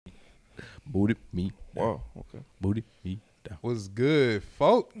Booty me. Wow. Okay. Booty me down. What's good,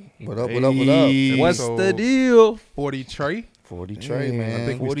 folk? What up? What up? What up? What's Episode the deal? 40 Trey. 40 Trey, man. I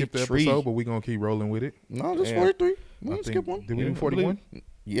think we 40 skipped the Tree. episode, but we gonna keep rolling with it. No, this Damn. 43. We I didn't think- skip one. Did we Yeah, do 41?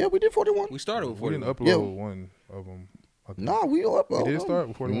 Yeah, we did 41. We started with We didn't 41. upload Yeah. one of them. No, we up. We did start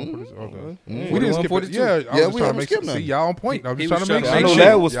with 41. Mhm. 46? Okay. Mhm. We didn't skip 42. it. Yeah, I Yeah, was we trying to haven't make skipped sure. See, none. y'all on point. I'm He just was trying to make trying sure. to I make know sure.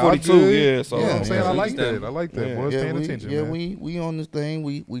 that was Y'all 42. good. Yeah. So You know what I'm saying? I Yeah. like that. I like that. Boys Yeah, paying attention, man. we on this thing.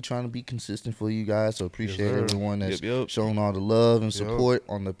 We trying to be consistent for you guys. So appreciate Yes, sir. everyone that's Yep. shown all the love and support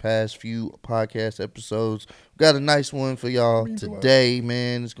on the past few podcast episodes. We got a nice one for y'all today,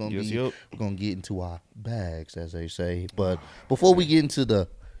 man. It's gonna Yes, be yep. we're gonna get into our bags, as they say. But before we get into the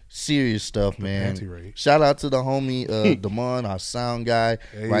serious stuff, man, panty raid. shout out to the homie Damon, our sound guy.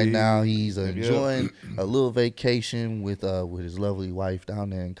 Right Hey. now, he's enjoying a little vacation with his lovely wife down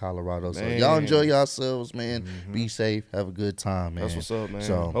there in Colorado. So y'all Man. enjoy yourselves, man. Be safe, have a good time, man. That's what's up, man.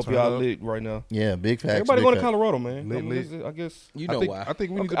 So Hope Turn y'all up. lit right now. yeah, big facts. Everybody big going to facts. Colorado, man. Lit, I, mean, lit. I guess. You know why. I think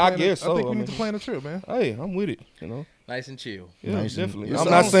we need Okay, to I plan. guess I so, think I we need mean. to plan a trip, man. Hey, I'm with it. You know. Nice and chill. Yeah, Nice and- definitely. it I'm sounds-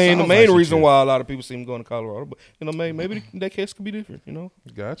 not saying the sounds main nice and reason chill. why a lot of people seem going to Colorado, but you know, maybe their case could be different. You know.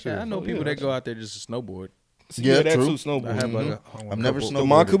 Gotcha. Yeah, I know Oh, people yeah. that go out there just to snowboard. Yeah, that true. too. I Snowboard. have like a, I've never The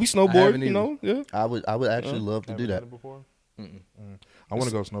mom could snowboarded. be I snowboard. haven't You know. Yeah. I would actually love to do that. Before? I want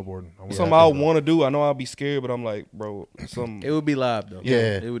to go snowboarding. Something I want to do. I know I'll be scared, but I'm like, bro, some. it would be live though.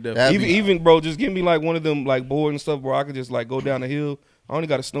 Yeah. it would That'd definitely. be- Even bro, just give me like one of them like board and stuff, bro. I could just like go down the hill. I only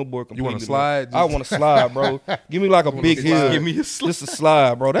got a snowboard completely. You want to man. slide? I want to slide, bro. Give me like a big hill. Give me a slide. Just a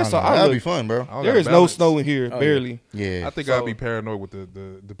slide, bro. That's all. I That'd be look, fun, bro. there is no snow in here, Oh, barely. Yeah. I think So- I'd be paranoid with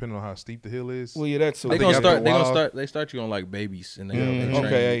the depending on how steep the hill is. Well, yeah, that's so. They think gonna after a start. They gonna while- start. They start you on like babies, and they train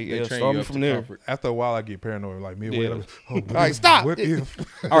Okay, you, yeah, they train start you me up from to there. comfort. After a while, I get paranoid. Like midway, Yeah. I'm like, oh, what All right, if- stop. What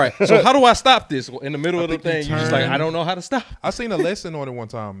if? All right, so how do I stop this in the middle of the think you thing? You just like turn- I don't know how to stop. I seen a lesson on it one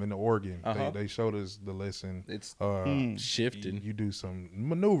time in the Oregon. Uh-huh. They showed us the lesson. It's You, you do some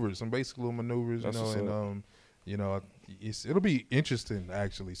maneuvers, some basic little maneuvers, That's you know, what's and it'll be interesting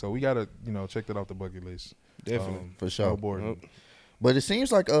actually. So we gotta check that off the bucket list. Definitely. For sure. Snowboarding. But it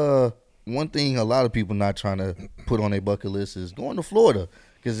seems like one thing a lot of people not trying to put on their bucket list is going to Florida.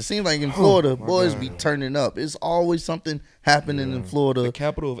 Because it seems like in Florida, boys be turning up. It's always something happening in Florida. The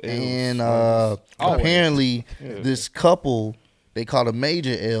capital of L's. And Always. apparently, this couple, they caught a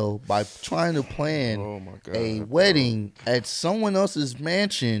major L by trying to plan Oh my God, a bro. wedding at someone else's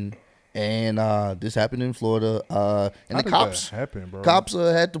mansion. And this happened in Florida. And How the did cops, that happen, bro? cops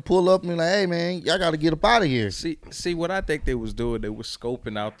had to pull up and be like, hey, man, y'all got to get up out of here. see what I think they was doing. They was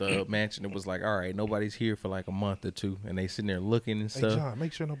scoping out the mansion. It was like, all right, nobody's here for like a month or two, and they sitting there looking and Hey stuff. John,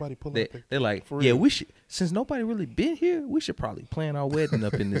 make sure nobody pull They, up. they're like, For yeah, real. we should. Since nobody really been here, we should probably plan our wedding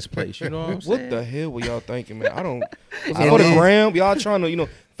up in this place. You know what I'm saying? What the hell were y'all thinking, man? I don't. Was I it for the don't know. gram? Y'all trying to,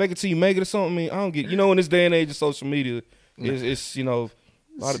 fake it till you make it or something? I mean, I don't get. In this day and age of social media, it's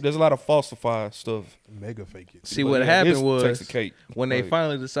there's a lot of falsified stuff. Mega fake it. See, But what yeah, happened this was takes the cake. when they Like-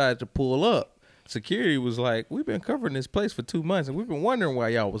 finally decided to pull up, security was like, we've been covering this place for 2 months, and we've been wondering why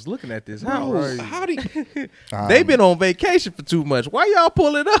y'all was looking at this house. Bro, how do you, They've been on vacation for 2 months. Why y'all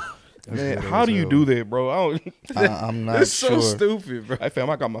pulling up? man? How do you do that, bro? I don't. I'm not It's sure. so stupid, bro. Hey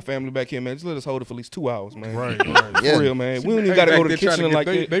fam, I got my family back here, man. Just let us hold it for at least 2 hours, man. Right. Yeah. For real, man. We don't even Hey, got to back go to the there trying to kitchen get like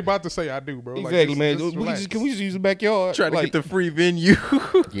They that. about to say I do, bro. Like, Exactly, just- man. just relax. Can we just use the backyard? Trying to Like, get the free venue.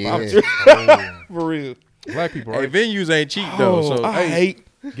 Yeah. for real. Black people, Hey, right? venues ain't cheap though. Oh, So I hey.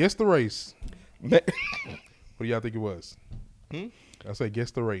 hate. Guess the race. Man. What do y'all think it was? I say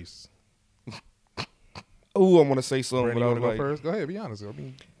guess the race. Ooh, I want to say something, Brandon, but you I want was to go like, first? Go ahead, be honest. I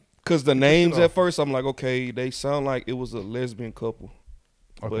mean, because the names off. at first, I'm like, okay, they sound like it was a lesbian couple.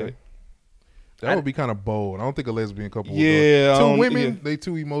 okay. That would be kind of bold. I don't think a lesbian couple would Yeah, I do it. don't- Two women, yeah. they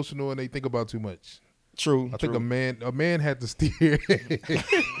too emotional and they think about too much. True. I think true. a man had to steer He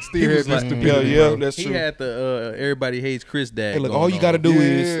steer was his like- stupidity. yeah, bro. that's he true. had the everybody hates Chris dad. Hey, look, going all you got to on. do Yeah.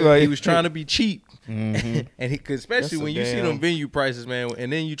 is like He was trying to be cheap, Mhm. and cause especially That's a when you see damn- them venue prices, man,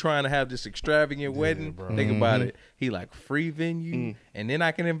 and then you trying to have this extravagant wedding. bro. Think about it. He like free venue, and then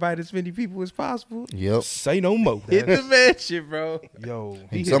I can invite as many people as possible. Yep. say no more. Hit the mansion, bro. Yo, In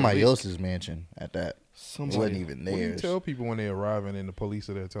he hit somebody lick. else's mansion at that. It wasn't Somebody. even What do you theirs. tell people when they arriving and the police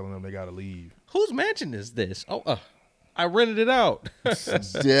are there telling them they got to leave? Whose mansion is this? Oh, I rented it out.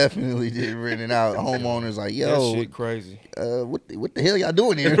 Definitely did rent it out. Homeowners like, That yo, shit crazy. what the hell y'all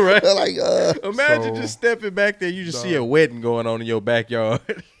doing here? Right. Like, Imagine So- just stepping back there. You just see a wedding going on in your backyard.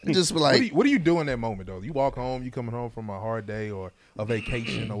 just be What do, like, you, what do you do in that moment though? You walk home, you coming home from a hard day or a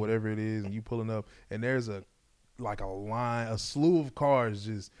vacation or whatever it is, and you pulling up, and there's a slew of cars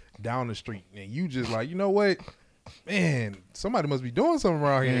just down the street, and you just like, you know what? man, somebody must be doing something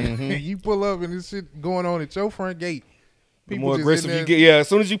around here. Mm-hmm. You pull up and this shit going on at your front gate. The People more just aggressive in you there. get, as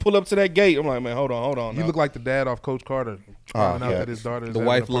soon as you pull up to that gate, I'm like, man, hold on. You now. look like the dad off Coach Carter. Finding out that his daughter is The having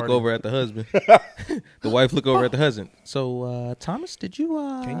wife a look party. over at the husband. The wife look over at the husband. So, Thomas, did you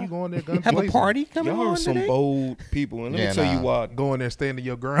Can you go in there guns have a blazing? party coming Y'all on are some today? bold people, and let me tell you why. Go in there, stand to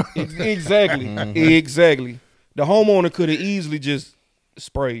your ground. Exactly, exactly. The homeowner could have easily just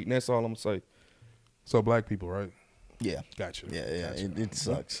sprayed, and that's all I'm gonna say. So black people, right? Yeah. Gotcha. Yeah. Gotcha. It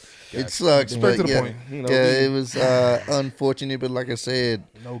sucks. Gotcha. It sucks. Straight But to the yeah, point. You know, it was unfortunate, but like I said,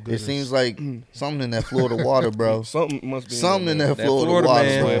 No it goodness. seems like something in that Florida water, bro. something must be Something in that That Florida Florida water,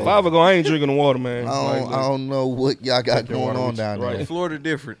 man. But if bro. I ever go, I ain't drinking the water, man. I don't know what y'all got Take your going water on with you. down there. Right. Florida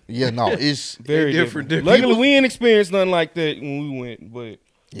different. Yeah, no, it's Very different. different. Different. Luckily, we ain't experienced nothing like that when we went, but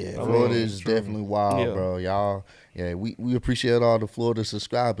yeah, I Florida mean, is definitely wild, Yeah. bro. Y'all, yeah, we appreciate all the Florida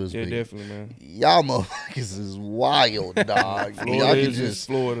subscribers, yeah, but definitely, man. y'all motherfuckers is wild, dog. y'all Florida can is just just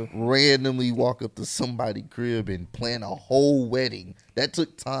Florida. randomly walk up to somebody's crib and plan a whole wedding. That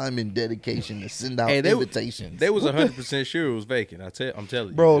took time and dedication to send out Hey, invitations. They was 100% sure it was vacant. I'm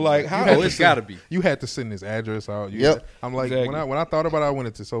telling you, Bro, like, how- Oh, it's got to be. You had to send his address out. Yep. I'm like, Exactly. when I thought about it, I went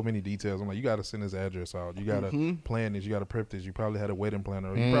into so many details. I'm like, you got to send his address out. You got to plan this. You got to prep this. You probably had a wedding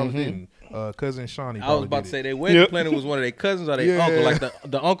planner. Or you probably didn't. Cousin Shawnee. I was about to say their wedding Yep. planner was one of their cousins or their Yeah. uncle, like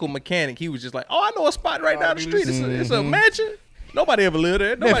the uncle mechanic. He was just like, oh, I know a spot right down the street. It's a mansion. Nobody ever lived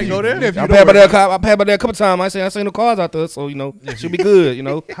there. Nobody go there. Nephew, I don't passed by worry. there a couple times. I seen no cars out there, so should be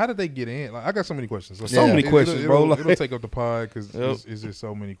good. How did they get in? Like, I got so many questions. So many questions, bro. It'll Like- take up the pod because Yep. it's just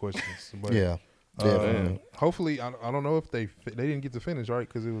so many questions. But, yeah, definitely. hopefully, I don't know if they didn't get to finish right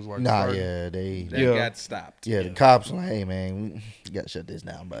because it was like Nah, starting. yeah, That Yeah. got stopped. the cops were like, hey man, we gotta shut this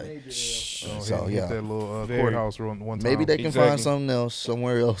down, buddy. So yeah. hit that little Very. courthouse one time. Maybe they can Exactly. find something else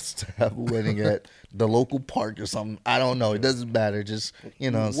somewhere else to have a wedding at the local park or something. I don't know. It doesn't matter. Just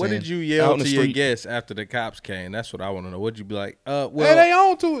what I'm What saying. did you Out yell in the to your street. guests after the cops came? That's what I want to know. What'd you be like? Well, Hey, they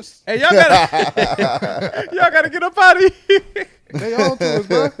on to us. hey, y'all gotta, y'all gotta get up out of here. They on to us,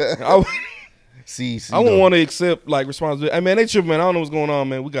 bro. See, I wouldn't want to accept like responsibility. Hey man, they tripping, man. I don't know what's going on,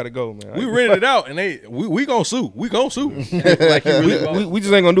 man. We gotta go, man. We rented it out, and we gonna sue. We gonna sue. Like you really we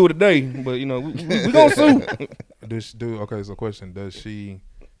just ain't gonna do it today, but we gonna sue. Okay, so question: Does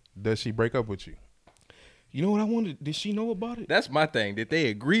she break up with you? You know what I wanted? Did she know about it? That's my thing. Did they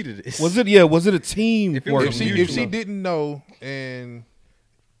agree to this? Was it a team? If it was work? If she didn't know and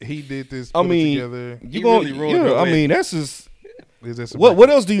he did this, I put mean, it together, you He gonna, really ruined her I wedding. mean, that's just is this a what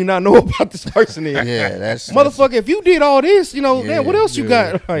else do you not know about this person? Then? Yeah, that's Motherfucker, if you did all this, Yeah, man, what else you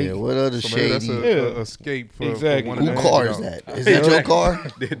yeah, got? Like, Yeah, what other So maybe that's shady? a escape for Exactly. one of Who the car hands is out. that? Is that your car?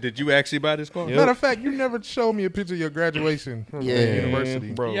 Did you actually buy this car? Yep. Matter of fact, you never showed me a picture of your graduation from Yeah. the university.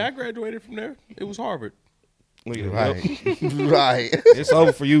 Man, bro. Yeah, I graduated from there. It was Harvard. Look at it. Right, Yep. right. It's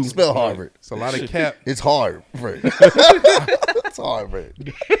over for you. Spell Harvard. It's a lot of cap. It's Harvard. It's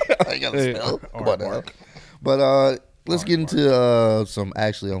Harvard. I gotta Hey. spell. Come on now. But let's get into some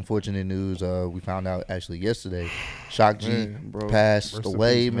actually unfortunate news. We found out actually yesterday, Shock G Man, bro. passed Rest in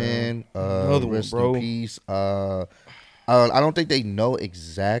away, peace, man. man. Another one, Rest bro. in peace. I don't think they know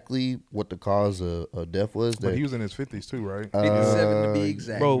exactly what the cause of death was. But That- he was in his 50s too, right? 57 to be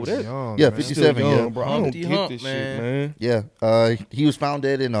exact. Bro, that Young, yeah, man. 57, still young, yeah. bro. I don't Humpty get hump, this man. shit, man. Yeah, he was found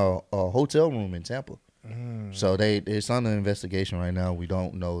dead in a hotel room in Tampa. So it's under investigation right now. We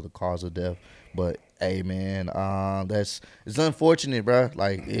don't know the cause of death, but hey, man, it's unfortunate, bro.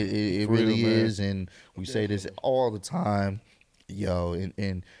 Like it For real, really man. is, and we say this all the time, yo.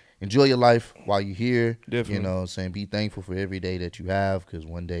 And enjoy your life while you're here. Definitely. You know, what I'm saying, be thankful for every day that you have, because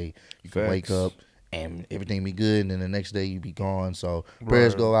one day you can wake Facts. up and everything be good, and then the next day you be gone. So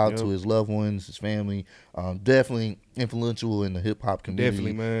prayers go out to Yep. his loved ones, his family. Definitely influential in the hip hop community.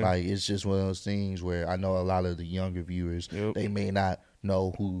 Definitely, man. Like it's just one of those things where I know a lot of the younger viewers, Yep. they may not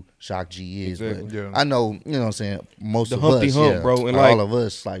know who Shock G is, Exactly. but Yeah. I know, you know what I'm saying, most The of Humpty us, Hump, yeah, bro, and all like- of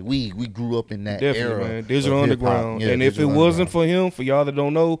us, like we grew up in that Definitely, era. man. Digital of hip-hop. Underground. Yeah, And if it Digital wasn't Underground. for him, for y'all that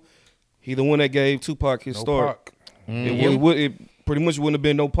don't know, he the one that gave Tupac his No start. Pac. It pretty much wouldn't have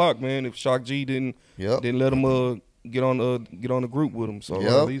been no Pac, man, if Shock G didn't Yep. let him get on the group with him. So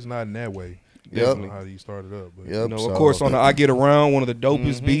Yep. Or at least not in that way. Yep. Definitely how he started up. But Yep. you know, So- of course, on the I Get Around, one of the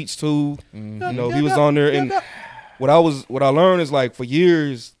dopest beats too. You know, he was on there, and what I learned is like for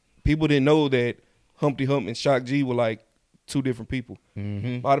years, people didn't know that Humpty Hump and Shock G were like two different people.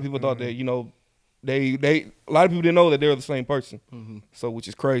 A lot of people thought that, you know, they a lot of people didn't know that they were the same person. So which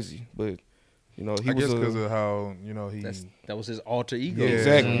is crazy, but you know, he I was guess because of how, you know, he. That was his alter ego. Yeah.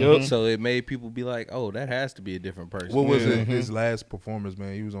 exactly. Yup. So it made people be like, "Oh, that has to be a different person." What was Yeah. it? His last performance,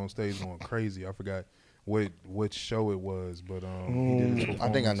 man. He was on stage going crazy. I forgot. what show it was, but he did his I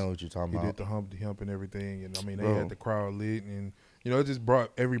think I performance. know what you're talking He about. did the Humpty Hump and everything, and I mean they Bro. had the crowd lit, and it just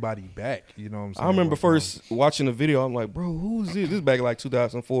brought everybody back. You know what I'm saying? I remember Like, first watching the video. I'm like, bro, who is this? This is back in like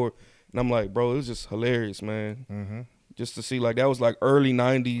 2004, and I'm like, bro, it was just hilarious, man. Just to see like that was like early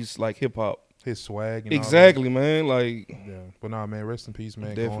 '90s like hip hop. his swag. And Exactly, man. Like, all that. Yeah, but nah, man, rest in peace,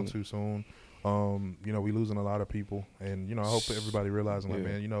 man. Definitely. Going too soon. We losing a lot of people, and I hope everybody realizing like,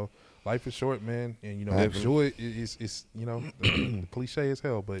 Yeah. man, life is short, man, and Definitely. enjoy it. It's the cliche as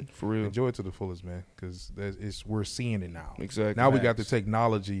hell, but for real. enjoy it to the fullest, man, because we're seeing it now. Exactly. Now we got the Facts.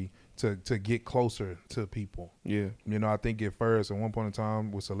 technology to get closer to people. Yeah. I think at first, at one point in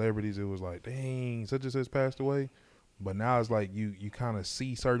time, with celebrities, it was like, dang, such and such passed away. But now it's like you kind of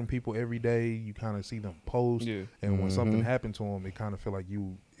see certain people every day. You kind of see them post, Yeah. and when something happened to them, it kind of feel like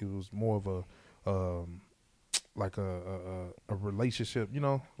it was more of a like a relationship,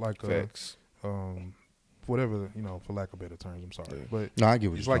 like Facts. whatever, for lack of better terms. I'm sorry, Yeah. but No, I get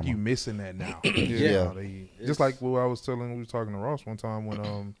what it's you're like talking you missing that now. Yeah. Just like what I was telling, we was talking to Ross one time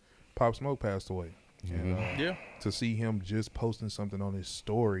when Pop Smoke passed away, and Yeah. to see him just posting something on his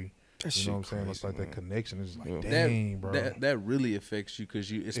story. That You know what I'm shit saying? It's crazy, like that man. connection is like, Yeah. dang, bro. That really affects you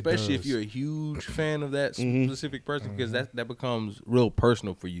because especially if does. you're a huge fan of that Mhm. specific person, because that becomes real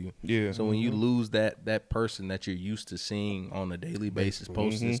personal for you. Yeah. So when you lose that person that you're used to seeing on a daily basis,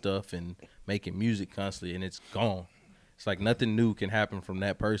 posting stuff and making music constantly, and it's gone. It's like nothing new can happen from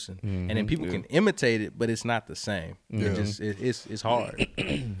that person, and then people can imitate it, but it's not the same. Yeah. It's hard.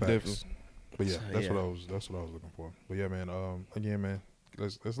 Definitely. But yeah, So, that's yeah. what I was looking for. But yeah, man. Again, man,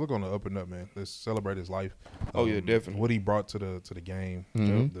 let's look on the up and up, man. Let's celebrate his life. Oh, yeah, definitely. What he brought to the game,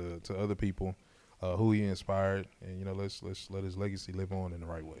 to other people, who he inspired, and let's let his legacy live on in the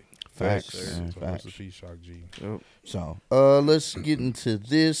right way. Facts, So man, rest facts. in peace, Shock G. Yep. So, let's get into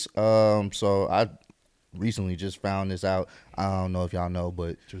this. So I recently just found this out. I don't know if y'all know,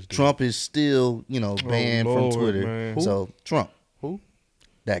 but Just did. Trump is still, banned Lord, from Twitter. man. Who? So Trump, Who?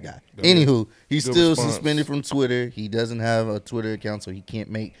 that guy. Go Anywho, he's Good still response. suspended from Twitter. He doesn't have a Twitter account, so he can't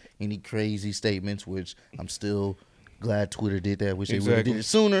make any crazy statements, which I'm still glad Twitter did that. Wish they would have Exactly. did it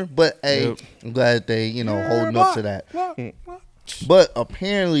sooner. But hey, Yep. I'm glad they, holding up to that. But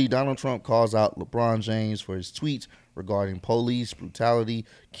apparently, Donald Trump calls out LeBron James for his tweets regarding police brutality,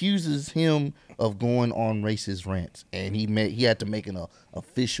 accuses him of going on racist rants, and he had to make an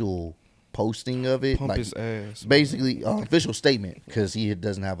official posting of it, Pump like his ass. basically an official statement, because he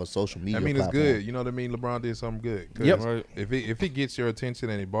doesn't have a social media. I mean, it's platform. good. You know what I mean? LeBron did something good. 'Cause Yep. Right. If it gets your attention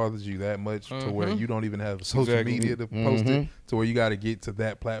and it bothers you that much to where you don't even have social Exactly. media to post it, to where you got to get to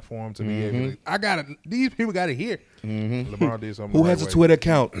that platform to be able to, these people got to hear. LeBron did something Who the has right a way. Twitter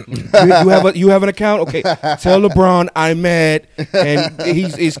account? you have an account? Okay, tell LeBron I'm mad and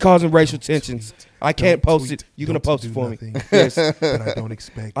he's causing racial tensions. I can't Don't post tweet. it. You're gonna Don't post it do for nothing. me. Yes, But I don't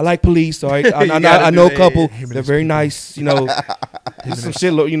expect. I like police. All right, I gotta know do a couple. Him and They're his very people. nice. Some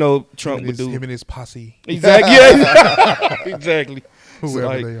shit. Trump would do. him and his posse, Exactly. Yeah. Exactly. whoever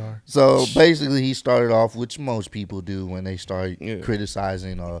like- they are. So basically, he started off, which most people do when they start Yeah.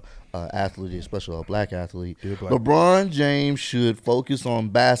 criticizing a athlete, especially a black athlete. Dear black LeBron James should focus on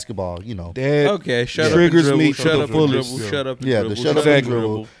basketball. That Okay, shut triggers up and me dribble, shut to up the and fullest. dribble, shut up and Yeah, dribble, the shut up Exactly. and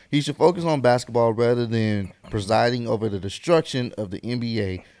dribble. He should focus on basketball rather than presiding over the destruction of the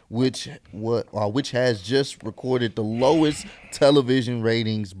NBA, which has just recorded the lowest television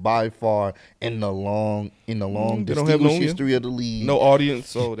ratings by far in the long They don't have distinguished no- history of the league. no audience.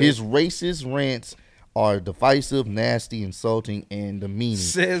 So His racist rants are divisive, nasty, insulting, and demeaning.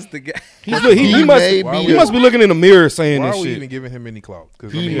 Says the guy. he He must may Why be he a- must be looking in the mirror saying Why this are we shit. even giving him any clout?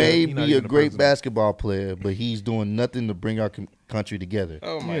 'Cause, He I mean, may he not be a even the great president. basketball player, but he's doing nothing to bring our country together.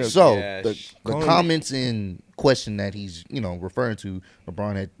 Oh my So gosh. the comments in question that he's referring to,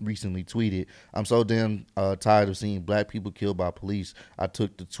 LeBron had recently tweeted, "I'm so damn tired of seeing black people killed by police. I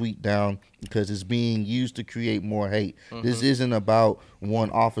took the tweet down because it's being used to create more hate. This isn't about one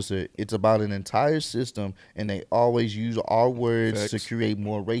officer. It's about an entire system, and they always use our words Facts. to create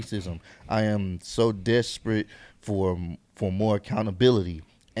more racism. I am so desperate for more accountability.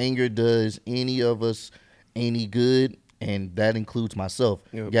 Anger does any of us any good, and that includes myself.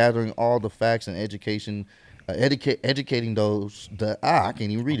 Yep. Gathering all the facts and educating those I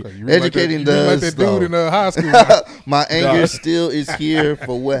can't even read it. Okay, you really Educating like that, you really like those. that dude in high school. My anger still is here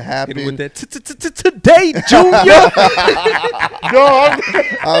for what Hit him happened. with that today, Junior.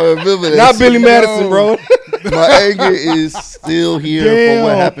 I remember that. Not shit. Billy Madison, bro. My anger is still here for what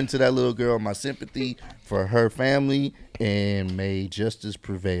Damn. happened to that little girl. My sympathy for her family, and may justice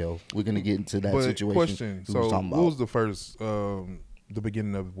prevail. We're gonna get into that But situation. question: we was So, talking what about. was the first, the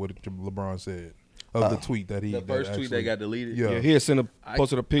beginning of what LeBron said? of the tweet that he The first tweet that got deleted. Yeah, he had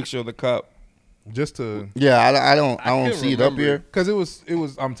posted a picture of the cop. just to I don't couldn't see it up remember here. because it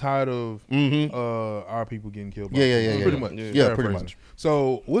was. I'm tired of our people getting killed. By Yeah, pretty much. Yeah, pretty much.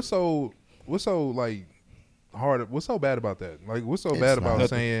 So what's so like hard? What's so bad about that? Like what's so bad about nothing.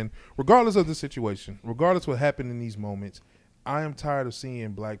 saying, regardless of the situation, regardless what happened in these moments, I am tired of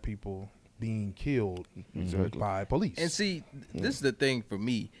seeing black people being killed by police. And see, this is the thing for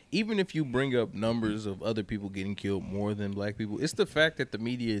me. Even if you bring up numbers of other people getting killed more than black people, it's the fact that the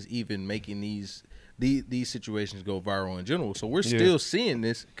media is even making these situations go viral in general. So we're still seeing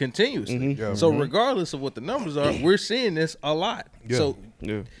this continuously. Yeah. So regardless of what the numbers are, we're seeing this a lot. Yeah. So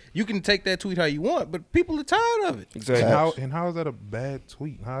Yeah, you can take that tweet how you want, but people are tired of it. exactly. And how is that a bad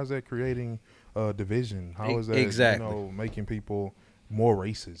tweet? How is that creating division? How is that Exactly. making people more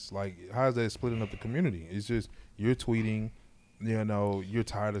racist? Like how is that splitting up the community? It's just you're tweeting, you're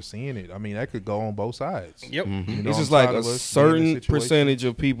tired of seeing it. I mean, that could go on both sides. Yep. You know, It's just I'm like tired a of us being in certain situation. percentage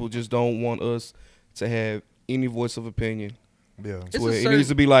of people just don't want us to have any voice of opinion. Yeah. It's Where a it certain- needs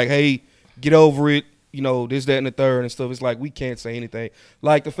to be like, hey, get over it. This, that, and the third and stuff. It's like we can't say anything.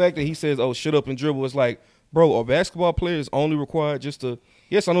 Like the fact that he says, "Oh, shut up and dribble." It's like, bro, are basketball players only required just to?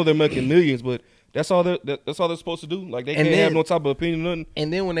 Yes, I know they're making millions, but that's all that's all they're supposed to do. Like they And can't then- have no type of opinion, nothing.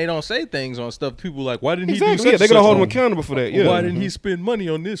 And then when they don't say things on stuff, people are like, why didn't he do Exactly. such Yeah, and they're gonna such hold him on- accountable for that. Yeah. Why didn't he spend money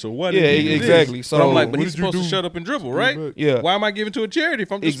on this, or why didn't Yeah, he do exactly. this? So but I'm like, but what he's did you supposed to do? shut up and dribble, right? Yeah. Why am I giving to a charity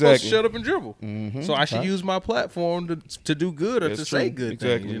if I'm just supposed to Exactly. shut up and dribble? So I should use my platform to do good or That's to say true. good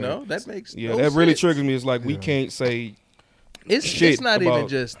Exactly, things. man. That makes Yeah, no that really sense. triggers me. It's like we can't say It's shit not even about-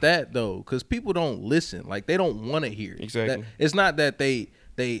 just that though, because people don't listen. Like they don't want to hear it. Exactly. It's not that they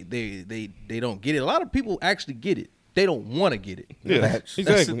don't get it. A lot of people actually get it. They don't want to get it. Yeah, Facts. exactly.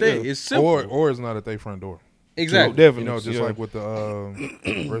 That's the thing. Yeah. It's simple. Or it's not at their front door. Exactly. Definitely. Just yeah. like with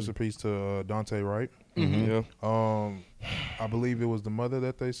the recipes to Dante Wright. Yeah. I believe it was the mother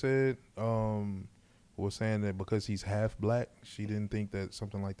that they said was saying that because he's half black, she didn't think that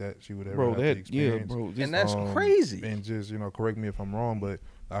something like that she would ever Bro, have to that experience. bro. Just, And that's crazy. And just correct me if I'm wrong, but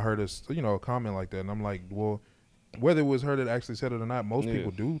I heard a comment like that, and I'm like, well, whether it was her that actually said it or not, most Yeah.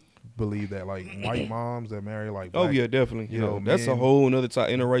 people do believe that, like white moms that marry like oh black, yeah, definitely. you Yeah. know, That's a men- whole another type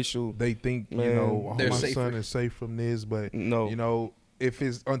interracial. they think Man, oh, they're my safer. son is safe from this, but No. if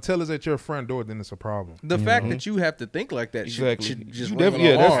it's until it's at your front door, then it's a problem. The fact that you have to think like that Exactly. should just You ring definitely-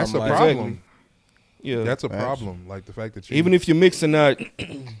 an yeah, alarm. That's a like, problem. Exactly. Yeah. That's a Facts. problem. Like the fact that you Even if you're mixing out,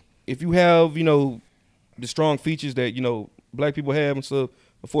 if you have the strong features that black people have and stuff,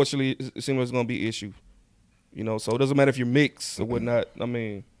 unfortunately, it seems like it's gonna be an issue. So it doesn't matter if you're mixed or whatnot. I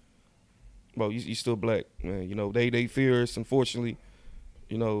mean, bro, you still black, man. They fear us. Unfortunately,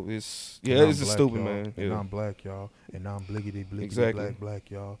 it's And I'm it's just black, stupid, y'all. man. And Yeah. I'm black, y'all. And I'm bliggity, bliggity, Exactly.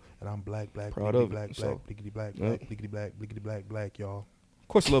 black, y'all. And I'm black, Proud bliggity, of it. black, So, bliggity, black, yeah. bliggity, black, y'all. Of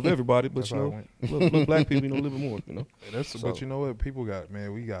course, love everybody, but That's how it went. love black people, a little bit more. And but you know what? People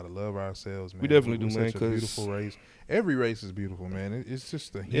we gotta love ourselves, man. We definitely We're do, man, such a 'cause- beautiful race. Every race is beautiful, man. It's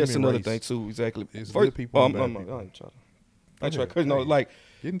just the human Yeah, that's another race. thing too. Exactly. It's First- good people and bad I people. ain't trying. Go I try, ahead. cause like,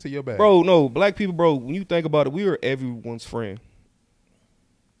 Get into your bag, bro, no, black people, bro. When you think about it, we are everyone's friend.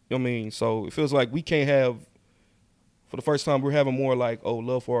 You know what I mean? So it feels like we can't have. For the first time, we're having more like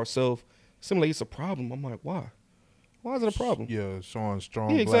love for ourselves. Seems like it's a problem. I'm like, why? Why is it a problem? Yeah, showing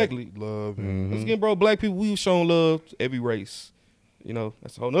strong Yeah, exactly. black love. And Once again, bro, black people, we've shown love to every race.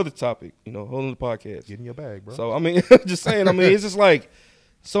 That's a whole nother topic. Whole other podcast. get in your bag, bro. So I mean, just saying. I mean, it's just like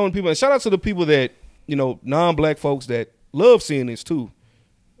so many people. And shout out to the people that non-black folks that love seeing this too.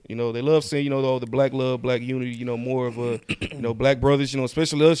 They love seeing the black love, black unity. More of a black brothers.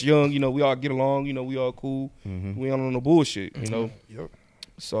 Especially us young. We all get along. We all cool. We don't on no bullshit. Yep.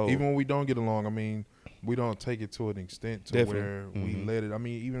 So Even when we don't get along, I mean, we don't take it to an extent to Definitely. where we let it. I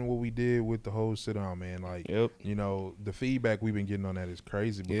mean, even what we did with the whole sit down, man, like, Yep. the feedback we've been getting on that is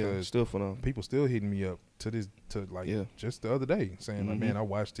crazy yeah, because still phenomenal. people still hitting me up Yeah. just the other day saying, like, man, I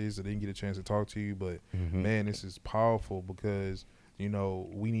watched this. I didn't get a chance to talk to you, but man, this is powerful because,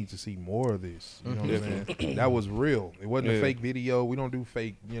 we need to see more of this. You know what I'm saying? That was real. It wasn't a Yeah. fake video. We don't do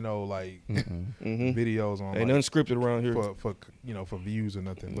fake, videos on Ain't nothing scripted around here. for views or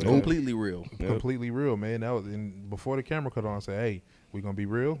nothing. But completely real. completely real, man. That was before the camera cut on. I said, "Hey, we're gonna be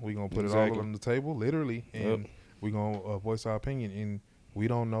real. We're gonna put it all Exactly. on the table, literally, and we're gonna voice our opinion." And we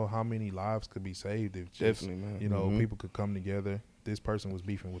don't know how many lives could be saved if just, Definitely, man. people could come together. This person was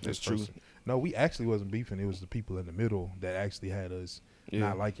beefing with That's this true. person. No, we actually wasn't beefing. It was the people in the middle that actually had us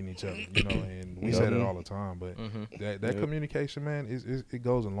not liking each other. And we said it all the time. But that communication, man, it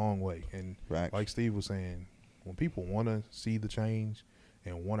goes a long way. And Right. like Steve was saying, when people want to see the change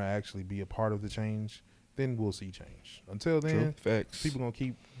and want to actually be a part of the change, then we'll see change. Until then, Facts. people gonna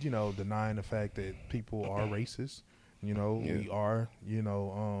keep, denying the fact that people are racist. We are,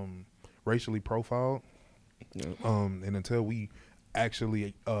 racially profiled. Yeah. And until we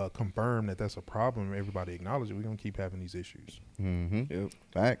actually confirm that that's a problem, everybody acknowledge it, we're gonna keep having these issues. Yep.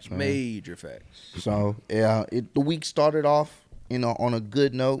 Facts, man. Major facts. So yeah, the week started off, on a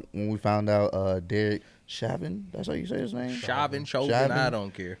good note when we found out Derek Chauvin. That's how you say his name. Chauvin, Chauvin? I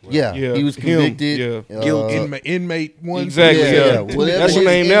don't care. Yeah, he was convicted. Inmate one. Exactly. Yeah. Whatever That's your his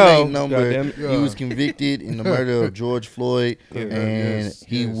name inmate now. number, Goddamn it. he was convicted in the murder of George Floyd, and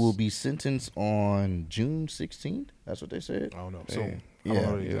he yes. will be sentenced on June 16th. That's what they said. I don't know. So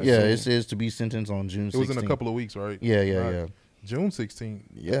Yeah, it says to be sentenced on June 16th. it was in a couple of weeks, right? Yeah. June 16th.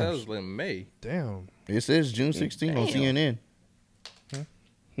 Yeah, That was like May. Damn. it says June 16th on CNN.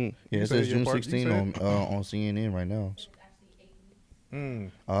 Yeah, it says June 16th on CNN right now.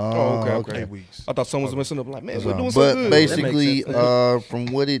 Okay. 8 weeks. I thought someone was messing up. Like, man, we're doing But so good. basically, from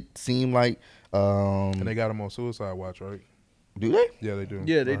what it seemed like, And they got him on suicide watch, right? do they? Yeah, they do.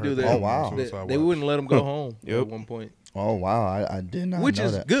 Yeah, they I do heard that. they Oh, had him on wow. suicide They watch. wouldn't let him go home Yep. at one point, Oh wow, I did not which know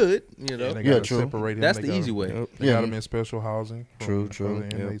is that. good. And they Yeah, gotta true. separate him. That's They the got easy him- way. They Yeah. got him in special housing. From True.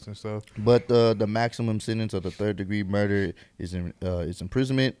 Other inmates and stuff. But the maximum sentence of the third degree murder is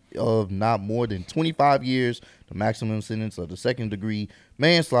imprisonment of not more than 25 years. The maximum sentence of the second degree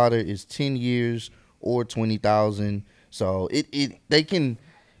manslaughter is 10 years or 20,000. So they can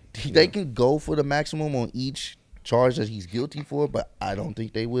go for the maximum on each charge that he's guilty for, but I don't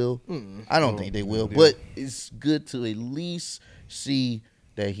think they will. I don't think they will. But it's good to at least see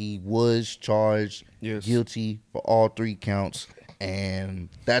that he was charged guilty for all 3 counts, and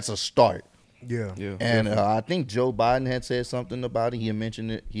that's a start. Yeah. And I think Joe Biden had said something about it. He had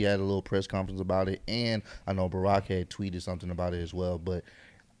mentioned it. He had a little press conference about it, and I know Barack had tweeted something about it as well. But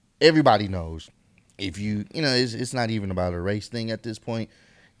everybody knows, if it's not even about a race thing at this point.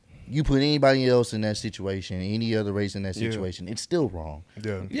 You put anybody else in that situation, any other race in that situation, it's still wrong.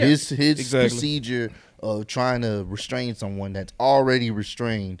 Yeah. His exactly. procedure of trying to restrain someone that's already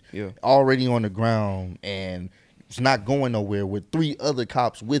restrained, Yeah. already on the ground, and it's not going nowhere with 3 other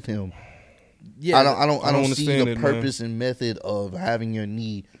cops with him. Yeah, I don't see understand the it, purpose and method of having your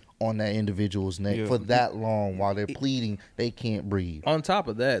knee on that individual's neck for that long while they're pleading they can't breathe. On top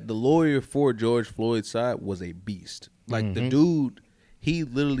of that, the lawyer for George Floyd's side was a beast. Like the dude, he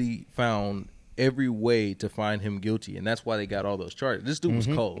literally found every way to find him guilty, and that's why they got all those charges. This dude was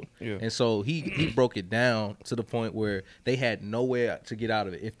cold, and so he broke it down to the point where they had no way to get out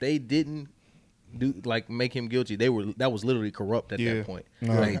of it. If they didn't make him guilty, that was literally corrupt at that point.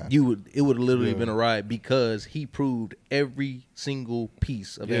 Like it would have literally been a riot because he proved every single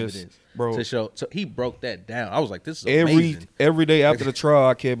piece of evidence, bro. to show. So he broke that down. I was like, this is amazing. Every day after the trial,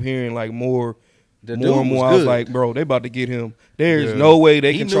 I kept hearing like more. The More and dude more, was I was good. like, bro, they about to get him. There's no way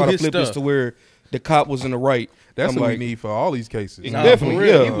they He can knew try to his flip this stuff. to where the cop was in the right. That's I'm what like, we need for all these cases. Nah, Definitely, for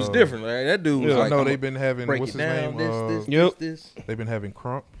real, yeah. he was different. Like, that dude was Yeah. like, I know I'm they've been having break what's it his down. name? This. They've been having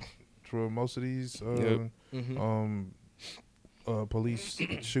Crump for most of these police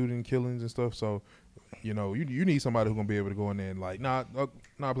shooting, killings, and stuff. So, you need somebody who's gonna be able to go in there and like, nah,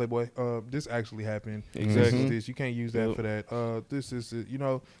 Playboy. This actually happened. Exactly. This you can't use that for that. This is it.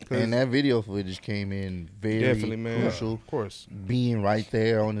 And that video footage came in very Definitely, man. crucial. Of course. Being right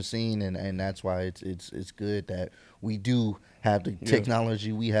there on the scene, and that's why it's good that we do have the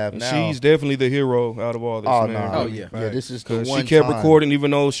technology we have now. She's definitely the hero out of all this, Oh man. no! Oh, yeah. This is the Because one she kept time. recording even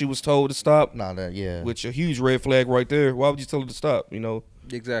though she was told to stop, Yeah. which a huge red flag right there. Why would you tell her to stop?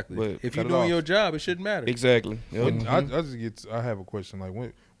 Exactly. But If cut you're it doing off. your job, it shouldn't matter. Exactly. Yep. I have a question. Like,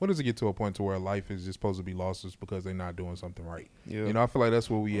 when does it get to a point to where life is just supposed to be lost just because they're not doing something right? Yeah. I feel like that's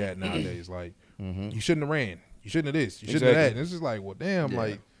where we at nowadays. Like, you shouldn't have ran. You shouldn't have this. You shouldn't Exactly. have that. And it's just like, well, damn. Yeah.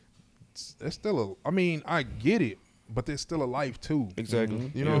 Like, that's still I mean, I get it, but there's still a life too.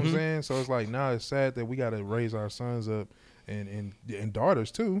 Exactly. You know what I'm saying? So it's like, now it's sad that we got to raise our sons up and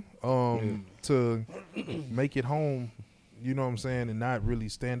daughters too, to make it home. You know what I'm saying, and not really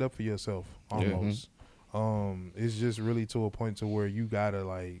stand up for yourself. Almost. It's just really to a point to where you gotta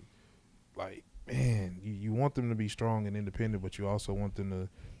like, man, you want them to be strong and independent, but you also want them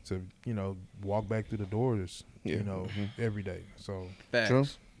to walk back through the doors, every day. So Facts. True.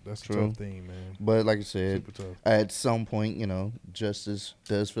 that's a True. tough thing, man. But like I said, Super tough. at some point, justice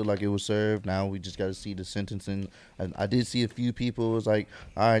does feel like it was served. Now we just got to see the sentencing. And I did see a few people was like,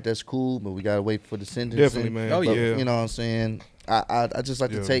 all right, that's cool, but we got to wait for the sentencing. Definitely, man. Oh, But, yeah. You know what I'm saying? I just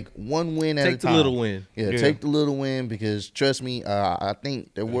like to take one win at a time. Take the little win. Yeah, take the little win because trust me, I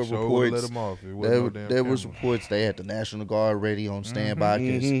think there were reports. There was reports they had the National Guard ready on standby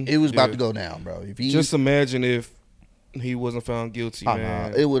because it was about to go down, bro. If he just imagine if he wasn't found guilty,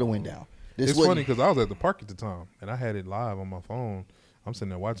 man, it would have went down. It's funny because I was at the park at the time and I had it live on my phone. I'm sitting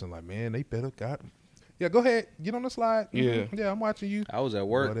there watching like, man, they better got. Yeah, go ahead. Get on the slide. Yeah. Yeah, I'm watching you. I was at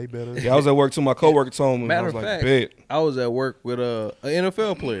work. Oh, they better. Yeah, I was at work too. My coworker told me. Matter I was of like, fact, bet. I was at work with an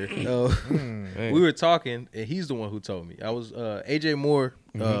NFL player. We were talking, and he's the one who told me. I was AJ Moore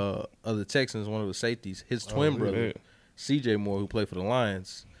of the Texans, one of the safeties. His twin brother, CJ Moore, who played for the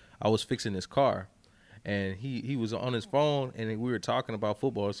Lions. I was fixing his car, and he was on his phone, and we were talking about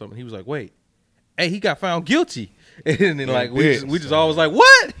football or something. He was like, "Wait, hey, he got found guilty," and then like we just all was like,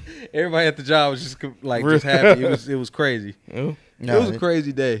 "What?" Everybody at the job was just like just happy. It was crazy. It was a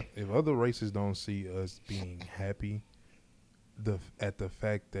crazy day. If other races don't see us being happy at the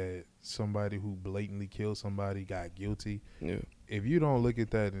fact that somebody who blatantly killed somebody got guilty, if you don't look at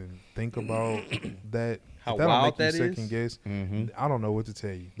that and think about that, how that wild don't make that you second guess. I don't know what to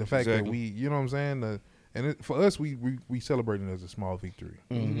tell you. The fact that we, you know what I'm saying. For us, we celebrating it as a small victory.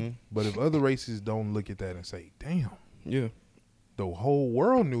 But if other races don't look at that and say, "Damn, the whole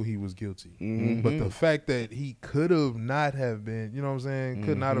world knew he was guilty," but the fact that he could have not have been, you know what I'm saying,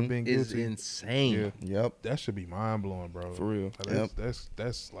 could not have been guilty, is insane. That should be mind blowing, bro. For real.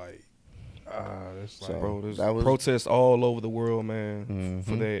 That's like, bro, there's protests all over the world, man,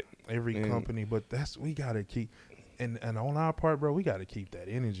 for that. Every company, but we gotta keep. And on our part, bro, we got to keep that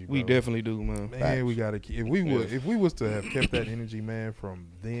energy, bro. We definitely do, man. Man, we got to keep. If we was to have kept that energy, man, from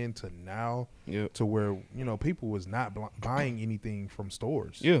then to now, to where people was not buying anything from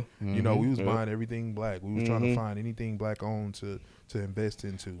stores. Yeah, we was buying everything black. We was trying to find anything black owned to invest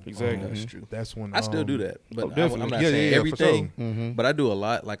into. Exactly, that's true. That's when I still do that, but definitely. I'm not saying everything. But I do a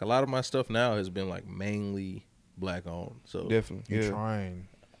lot. Like a lot of my stuff now has been like mainly black owned. So definitely, you're trying.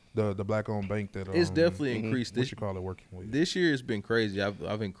 The black owned bank that it's definitely increased. What you call it working with this year? It's been crazy.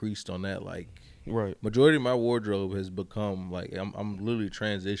 I've increased on that. Like majority of my wardrobe has become like I'm literally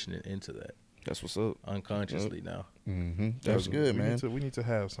transitioning into that. That's what's up. Unconsciously now. That's good, man. We need to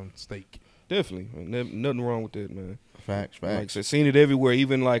have some stake. Definitely, nothing wrong with that, man. Facts. Like I seen it everywhere,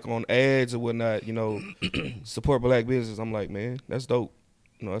 even like on ads or whatnot. Support black business. I'm like, man, that's dope.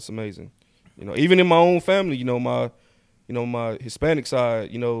 That's amazing. Even in my own family, my Hispanic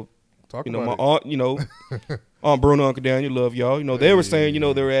side, my aunt, Aunt Bruno, Uncle Daniel, love y'all. They were saying,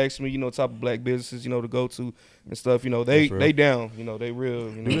 they were asking me, type of black businesses, to go to and stuff. They down, they real.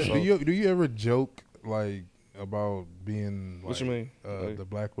 Do you ever joke like about being like, what you mean? The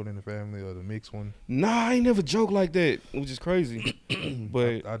black one in the family or the mixed one? Nah, I ain't never joked like that, which is crazy.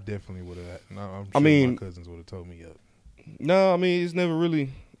 But I definitely would have. I'm sure my cousins would have told me up. No, it's never really.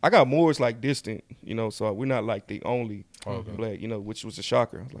 I got more. It's like distant, so we're not like the only black, which was a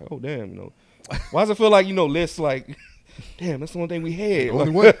shocker. I was like, oh damn, why does it feel like less like, damn, that's the one thing we had. The only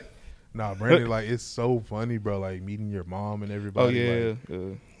one. Nah, Brandon, like it's so funny, bro. Like meeting your mom and everybody. Oh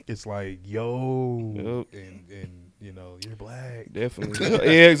yeah, it's like and you're black. Definitely.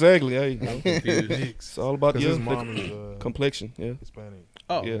 Yeah, exactly. Hey, it's all about his mom is complexion. Yeah, Hispanic.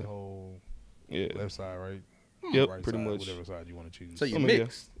 Oh, the whole left side, right? Yep, right pretty side, much. Whatever side you want to choose. So you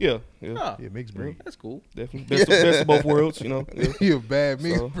mixed? Yeah. Oh, mixed breed. That's cool. Definitely. Best of both worlds, You're a bad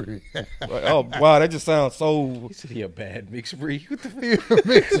mixed breed. Oh, wow, that just sounds so... He said he a bad mixed breed. What the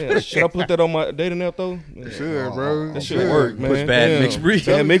fuck? Should I put that on my dating app, though? You should, bro. That should work, man. Push bad mixed breed.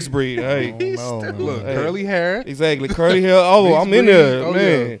 Bad mixed breed. Hey. Look, curly hair. Exactly, curly hair. Oh, I'm in there,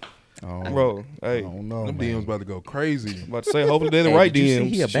 man. Bro, hey. I don't know, them DMs about to go crazy. About to say, hopefully they're the right DMs.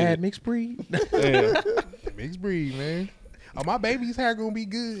 He a bad mixed breed. Mixed breed, man. Oh, my baby's hair gonna be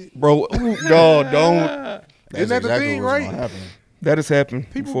good, bro. Y'all don't. Isn't that the thing, right? That has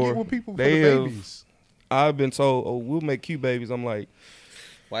happened people before. Get with people for the babies. I've been told, "Oh, we'll make cute babies." I'm like,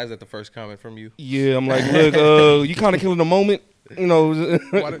 why is that the first comment from you? Yeah, I'm like, look, you kind of killing the moment.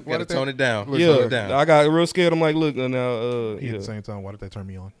 Why gotta tone it down. Yeah, tone it down. I got real scared. I'm like, look, now. At the same time, why did that turn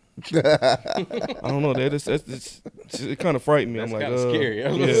me on? I don't know. It kind of frightened me. That's I'm like, kind of scary.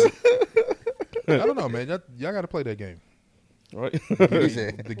 Yeah. I don't know, man. Y'all got to play that game, right?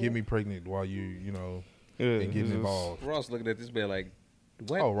 To get me pregnant while and getting involved. Ross looking at this man like,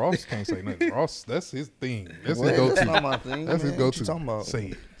 what? Oh, Ross can't say nothing. Ross, that's his thing. That's What? his go-to. That's not my thing. That's his man. go-to. What you talking about?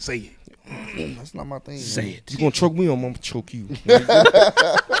 Say it. That's not my thing. Say man. it. You gonna choke me? I'm gonna choke you.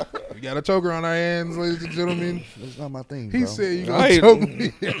 We got a choker on our hands, ladies and gentlemen. That's not my thing. He bro. said you gonna choke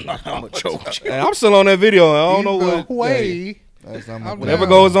me. I'm gonna choke you. Hey, I'm still on that video. I don't know what. Way. That's not my Whatever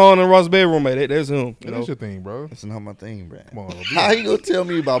goes on in Ross' bedroom, man, that's him. That's your thing, bro. That's not my thing, bro. Come on, How you gonna tell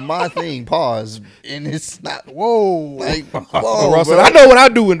me about my thing? Pause. And it's not. whoa, Like, Oh, Ross whoa, said, I know what I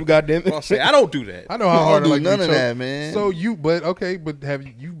do, and goddamn it. I'll say I don't do that. I know how hard I don't I do like to none be of that, choked. man. So but have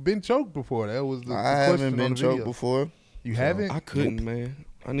you been choked before? That was the I question haven't been on the choked video. before. You haven't? I couldn't, man.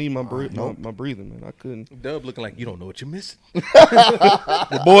 I need my Nope. my breathing, man. I couldn't. Dub looking like you don't know what you're missing.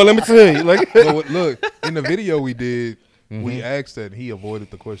 But boy, let me tell you, like, But look, in the video we did, we asked that, and he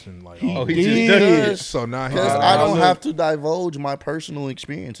avoided the question. Like, Oh, he did. just done it. so now he. Because I don't have to divulge my personal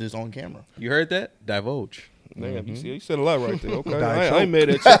experiences on camera. You heard that? Divulge. damn, you said a lot right there. Okay, Die I ain't mad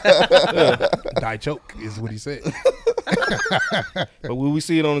at you. Die choke is what he said. But will we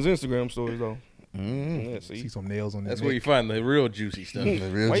see it on his Instagram stories though? Mm. Yeah, See see. some nails on his That's neck. where you find the real juicy stuff. The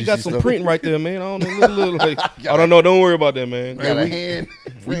real Why you juicy got some stuff. printing right there, man? I don't know. Little, like, I don't know. Don't worry about that, man. Got a we- hand.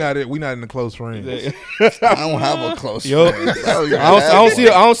 We not in the close friends. Yeah. I don't have a close Yo, friend.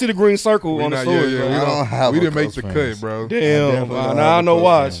 I don't see the green circle We on the not- story. yeah, bro. we I don't have we a didn't make close the friends. cut, bro. Damn, definitely don't now I have know a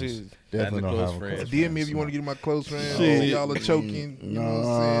why. close Shit. friends. Not Definitely the don't close have a friends. close DM me if friends. you want to get in my close friends. Shit. Y'all are choking. You know No, what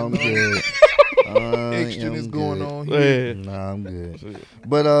I'm I'm saying? good. Extra is going good. on here. Yeah. Nah, I'm good.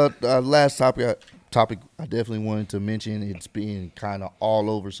 But last topic I definitely wanted to mention. It's being kind of all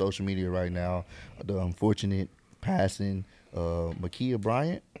over social media right now. The unfortunate passing Makia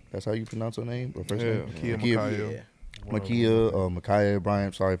Bryant. That's how you pronounce her name? Or first name? Makia Makayo. Yeah. Makia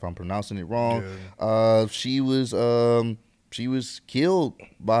Bryant. Sorry if I'm pronouncing it wrong. Yeah. She was killed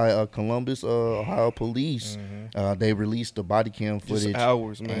by Columbus, Ohio police. They released the body cam footage. Just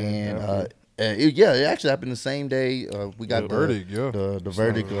hours, man. And it actually happened the same day. We got The verdict, yeah. the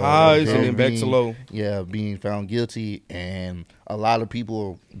verdict. Highs and him then back to being- low. Yeah, being found guilty, and a lot of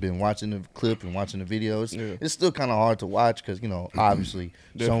people have been watching the clip and watching the videos. Yeah. It's still kind of hard to watch because obviously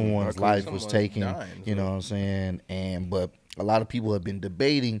Definitely. someone's life was Someone's taken. dying, You know what I'm saying? But a lot of people have been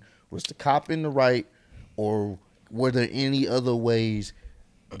debating: was the cop in the right, or were there any other ways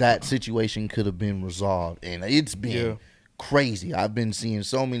that situation could have been resolved? And it's been crazy. I've been seeing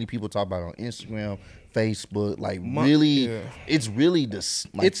so many people talk about it on Instagram, Facebook, like it's really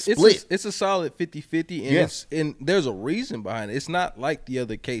split. It's a solid 50-50, and and there's a reason behind it. It's not like the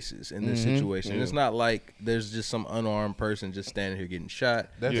other cases in this situation. It's not like there's just some unarmed person just standing here getting shot.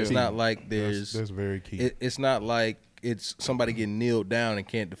 It's key. not like there's That's very key. it's not like it's somebody getting kneeled down and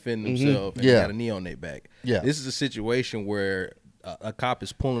can't defend themselves and Yeah. got a knee on their back. Yeah. This is a situation where a cop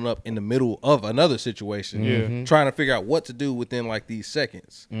is pulling up in the middle of another situation, trying to figure out what to do within like these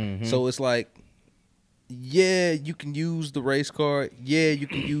seconds. So it's like, yeah, you can use the race card. Yeah, you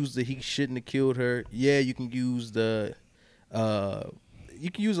can use the he shouldn't have killed her. Yeah, you can use the you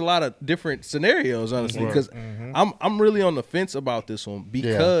can use a lot of different scenarios, honestly, because I'm really on the fence about this one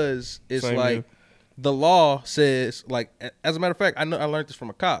because it's Same like here. the law says, like, as a matter of fact, I learned this from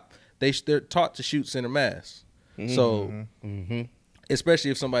a cop. They're taught to shoot center mass. So,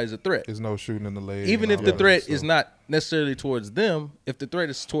 especially if somebody's a threat. There's no shooting in the leg. Even and if all the that, threat so. is not necessarily towards them, if the threat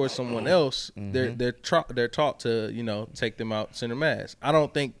is towards someone else, they're taught to take them out center mass. I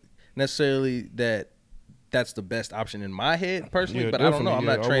don't think necessarily that's the best option in my head personally, Yeah, but I don't know. definitely, I'm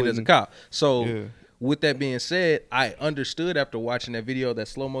not yeah, I trained as a wouldn't- cop, so. Yeah. With that being said, I understood after watching that video, that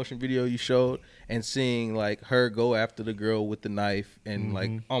slow motion video you showed, and seeing like her go after the girl with the knife and like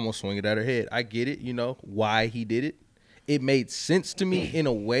almost swing it at her head. I get it, why he did it. It made sense to me in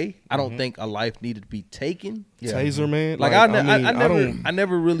a way. I don't think a life needed to be taken. Taser, man. Like I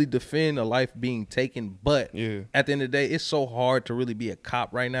never really defend a life being taken, but at the end of the day, it's so hard to really be a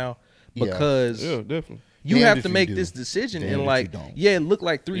cop right now because Yeah, definitely. you Damned have if to you make do. this decision Damned in if like, you don't. it looked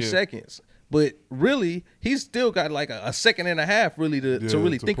like 3 Yeah. seconds. But really, he's still got like a second and a half really to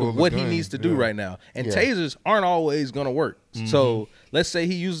really to think pull of the what he gun, needs to do right now. And Yeah. tasers aren't always going to work. So let's say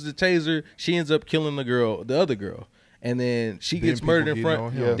he uses the taser. She ends up killing the other girl. And then she Then gets murdered in people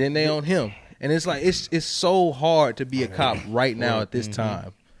front. getting on him. Then they on him. And it's like, it's so hard to be a cop right now at this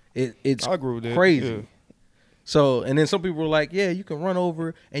time. It's I agree with that. crazy. Yeah. So, and then some people were like, yeah, you can run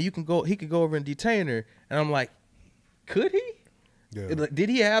over and he could go over and detain her. And I'm like, could he? Yeah. Like, did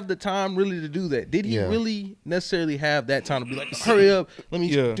he have the time really to do that? Did he Yeah. really necessarily have that time to be like, hurry up, let me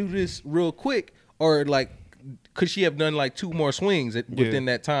do this real quick? Or like, could she have done like 2 more swings within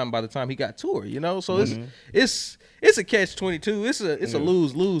that time by the time he got to her, So it's a catch-22. It's a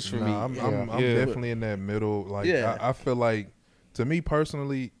lose-lose for me. I'm Yeah. definitely in that middle. Like I feel like, to me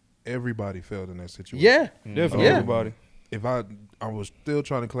personally, everybody failed in that situation. Yeah. Definitely Yeah. everybody. if I was still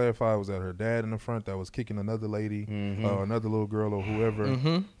trying to clarify, was that her dad in the front that was kicking another lady, another little girl or whoever,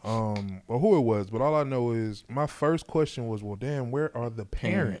 or who it was. But all I know is my first question was, well, damn, where are the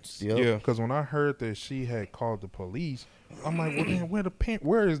parents? Yeah. Because when I heard that she had called the police, I'm like, well, damn,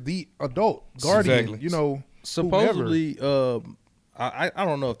 where is the adult guardian? Exactly. You know, supposedly, I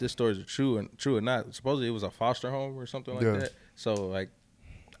don't know if this story is true or not. Supposedly it was a foster home or something like that. So like,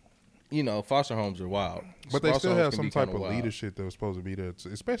 you know, foster homes are wild. But they Foster still homes have can some be type kinda of wild. leadership that was supposed to be there,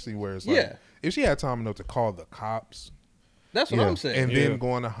 especially where it's like, if she had time enough to call the cops, That's what I'm saying. and then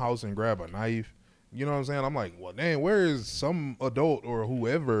go in the house and grab a knife. You know what I'm saying? I'm like, well, damn, where is some adult or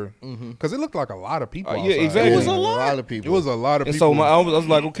whoever? Because it looked like a lot of people. Yeah, outside. exactly. It was a lot of people. It was a lot of And people. so I was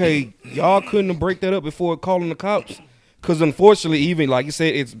like, okay, y'all couldn't break that up before calling the cops? Because unfortunately, even like you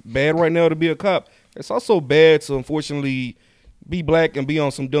said, it's bad right now to be a cop. It's also bad to unfortunately be black and be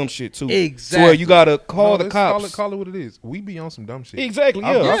on some dumb shit too. Exactly. So where you gotta call the let's cops. Call it what it is. We be on some dumb shit. Exactly.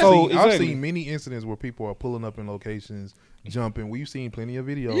 I've Yeah. So I've exactly. seen many incidents where people are pulling up in locations, jumping. We've seen plenty of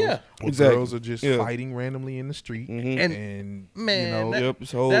videos. Yeah. Where Exactly. girls are just Yeah. fighting randomly in the street, And, man, you know, that- Yep,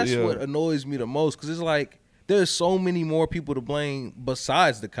 so, that's yeah. what annoys me the most because it's like there's so many more people to blame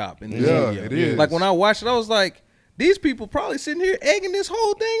besides the cop in this Yeah, video. it is. Like when I watched it, I was like, these people probably sitting here egging this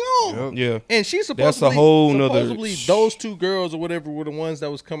whole thing on. Yep. Yeah. And she's That's supposedly, a whole nother- supposedly those two girls or whatever were the ones that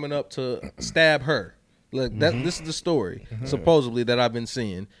was coming up to stab her. Look, this is the story supposedly that I've been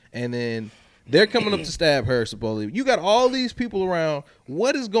seeing, and then they're coming up to stab her. Supposedly, you got all these people around.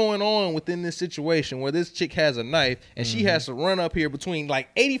 What is going on within this situation where this chick has a knife and she has to run up here between like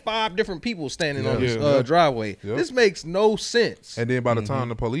 85 different people standing on this driveway? Yep. This makes no sense. And then by the time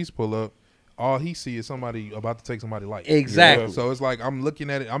the police pull up, all he see is somebody about to take somebody's life. Exactly. So it's like I'm looking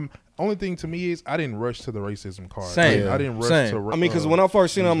at it. Only thing to me is I didn't rush to the racism card. Same. I didn't rush Same. to. I mean, because when I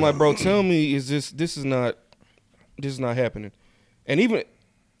first seen it, I'm like, bro, tell me, this is not happening. And even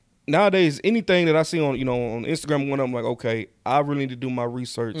nowadays, anything that I see on on Instagram, when I'm like, okay, I really need to do my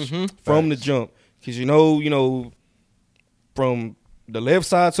research from the jump, because you know, from the left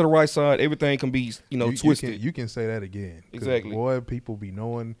side to the right side, everything can be twisted. You can say that again. 'Cause Exactly. Boy, people be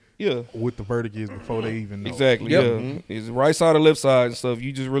knowing what the verdict is before they even know. Exactly. Yep. Yeah. It's the right side or left side and stuff.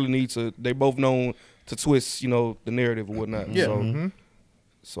 You just really need to. They both known to twist, the narrative or whatnot. Yeah.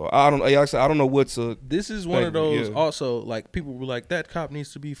 So I don't. Like I said, I don't know what's a. This is one of those Yeah. also, like, people were like, that cop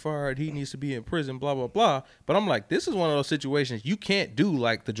needs to be fired, he needs to be in prison, blah, blah, blah. But I'm like, this is one of those situations you can't do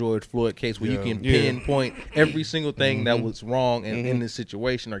like the George Floyd case where you can pinpoint every single thing that was wrong in this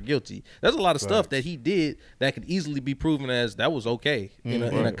situation or guilty. There's a lot of stuff that he did that could easily be proven as that was okay in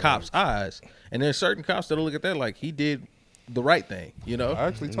a cop's eyes. And there's certain cops that'll look at that like he did the right thing, I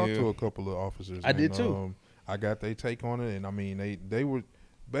actually talked to a couple of officers. I did too. I got their take on it, and I mean, they were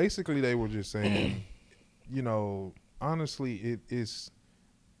basically they were just saying, honestly,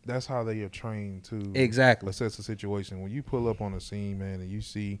 that's how they are trained to assess the situation. When you pull up on a scene, man, and you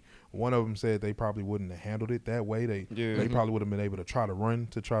see one of them said they probably wouldn't have handled it that way. They probably would have been able to try to run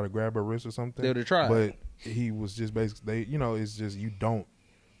to try to grab her wrist or something. They would have tried, but he was just basically it's just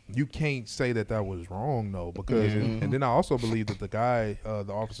you can't say that was wrong though, because and then I also believe that the guy,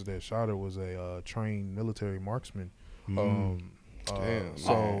 the officer that shot her, was a trained military marksman. Damn.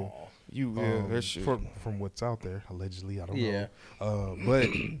 So that shit. from what's out there, allegedly, I don't know. But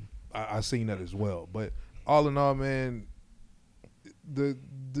I seen that as well. But all in all, man,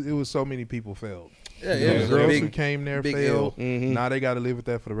 it was so many people failed. Yeah, The it was a girls big- who came there big failed. L. Now they got to live with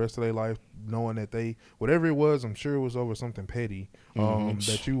that for the rest of their life, knowing that whatever it was, I'm sure it was over something petty.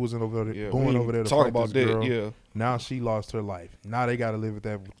 That you wasn't over there going over there to talk fight about this that. girl. Yeah. Now she lost her life. Now they got to live with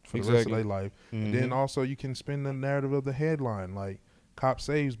that for the rest of their life. And then also you can spin the narrative of the headline like "Cop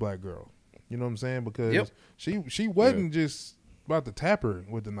saves black girl." You know what I'm saying? Because she wasn't just about to tap her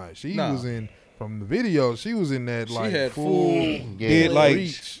with the knife. She was in, from the video, she was in that like had full Did like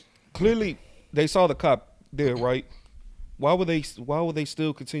reach. clearly they saw the cop there, right? Why would they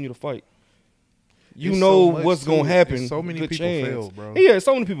still continue to fight? You It's know so much what's to gonna it. happen. It's so many Good people chance. failed, bro. Yeah,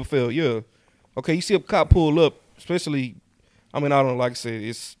 so many people failed. Yeah. Okay, you see a cop pull up, especially. I mean, I don't know, like I said,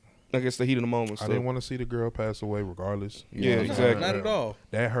 it's I guess the heat of the moment. I So. didn't want to see the girl pass away regardless. You Yeah, know what I'm exactly. saying? Not at all.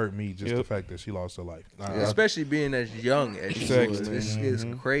 That hurt me, just the fact that she lost her life. Especially being as young as she Exactly. was. It's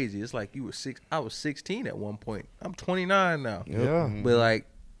crazy. It's like I was 16 at one point. I'm 29 now. Yeah. But like,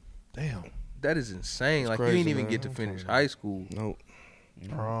 Damn. that is insane. Like crazy, you didn't even man. get to finish high school. No.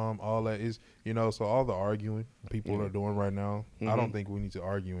 Prom, all that is, so all the arguing people are doing right now, I don't think we need to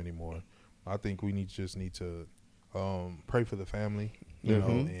argue anymore. I think we just need to pray for the family, you know,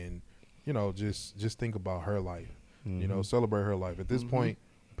 and just think about her life, celebrate her life. At this point,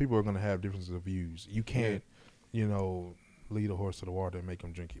 people are going to have differences of views. You can't, lead a horse to the water and make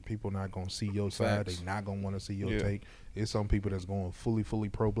them drink it. People not gonna see your side. They not gonna want to see your take. It's some people that's going fully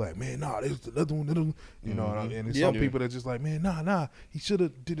pro-black. Man, nah, there's the other one. You know, and it's some people that just like, man, nah, he should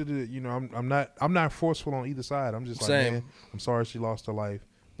have did it. You know, I'm not forceful on either side. I'm just like, man, I'm sorry she lost her life.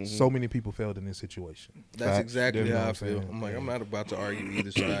 So many people failed in this situation. That's exactly how I feel. I'm like, I'm not about to argue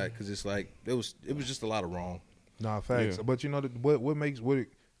either side because it's like it was just a lot of wrong. Nah, facts. But you know what makes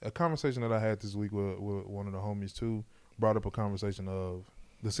a conversation that I had this week with one of the homies too brought up a conversation of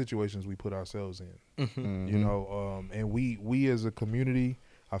the situations we put ourselves in. You know, and we as a community,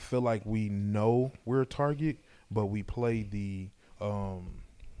 I feel like we know we're a target, but we play the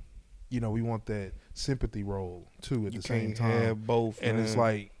you know, we want that sympathy role too at the same time. Have both, and man. it's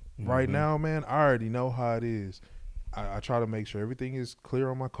like right now, man, I already know how it is. I try to make sure everything is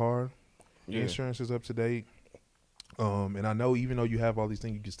clear on my car. Insurance is up to date. And I know even though you have all these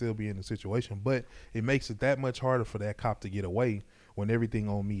things, you can still be in the situation, but it makes it that much harder for that cop to get away when everything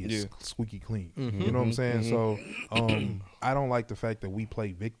on me is squeaky clean. You know what I'm saying? So I don't like the fact that we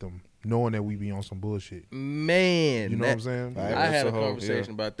play victim knowing that we be on some bullshit. Man, you know what I'm saying? I had a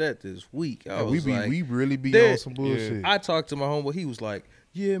conversation about that this week. We really be on some bullshit. I talked to my homeboy. He was like,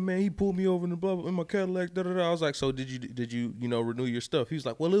 yeah, man, he pulled me over in my Cadillac. I was like, so did you renew your stuff? He was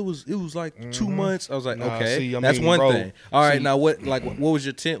like, well, it was like 2 months. I was like, okay, that's one thing. All right, now what was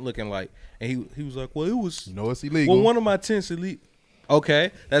your tent looking like? And he was like, well, it was. You know, it's illegal. Well, one of my tents illegal.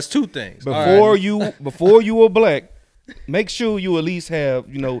 Okay, that's two things. Before you were black, make sure you at least have,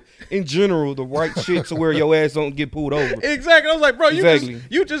 you know, in general, the right shit to where your ass don't get pulled over. Exactly. I was like, bro,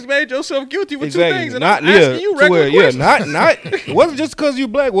 you just made yourself guilty for two things, and not, I'm asking you regular questions. Not. It wasn't just because you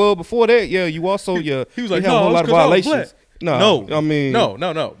black. Well, before that, you also he was like, you have a whole lot of violations. No, I mean, no.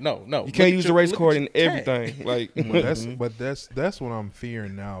 You can't use the race card in everything. Like, but that's what I'm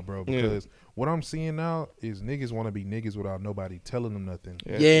fearing now, bro. Because what I'm seeing now is niggas want to be niggas without nobody telling them nothing.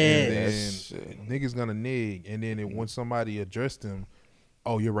 Yeah. And then niggas gonna nig, and then when somebody addressed them,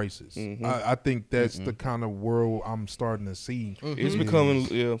 oh, you're racist. I think that's the kind of world I'm starting to see. It's becoming,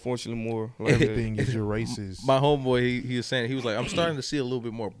 unfortunately, more like everything is you're racist. My homeboy, he was saying, he was like, I'm starting to see a little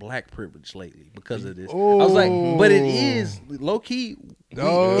bit more black privilege lately because of this. I was like, but it is low key. It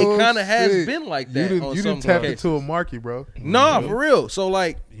kind of has been like that. You didn't tap into a market, bro. Nah, for real. So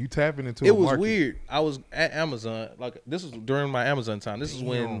like, you tapping into it was weird. I was at Amazon. Like, this was during my Amazon time. This is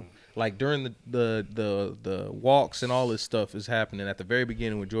when, like, during the walks and all this stuff is happening at the very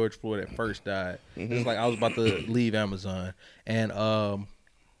beginning when George Floyd at first died. It's like I was about to leave Amazon, and I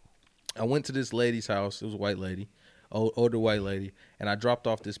went to this lady's house. It was a white lady, older white lady, and I dropped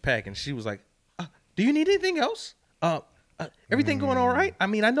off this pack, and she was like, "Do you need anything else? Everything going all right? I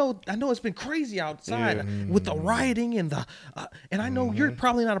mean, I know it's been crazy outside with the rioting and and I know you're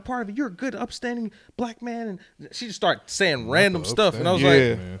probably not a part of it. You're a good, upstanding black man." And she just started saying random stuff, and I was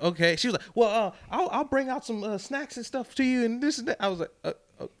like, "Okay." She was like, "Well, I'll bring out some snacks and stuff to you and this and that." I was like,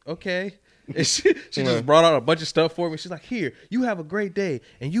 "Okay." And she just brought out a bunch of stuff for me. She's like, "Here, you have a great day,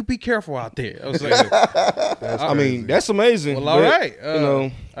 and you be careful out there." I was like, I mean, that's amazing. Well, all right. You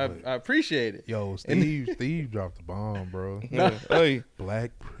know, I appreciate it. Yo, Steve dropped the bomb, bro. Hey,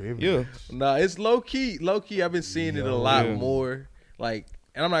 black privilege. Yeah. Nah, it's low key. I've been seeing it a lot more. Like,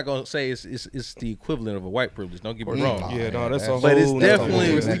 and I'm not gonna say it's the equivalent of a white privilege. Don't get me wrong. That's a whole. But it's we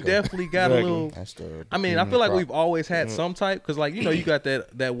definitely got a little. I mean, I feel like we've always had some type, because like, you know, you got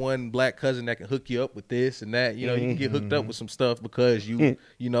that one black cousin that can hook you up with this and that. You know, you can get hooked up with some stuff because you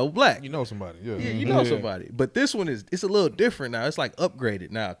know black. You know somebody. Yeah, you know somebody. But this one it's a little different now. It's like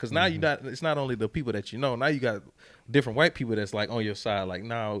upgraded now, because now it's not only the people that you know. Now you got different white people that's like on your side. Like,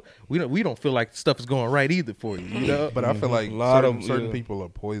 no, we don't feel like stuff is going right either for you. You know. But I feel like certain people are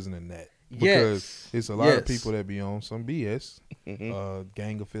poisoning that, because it's a lot of people that be on some BS,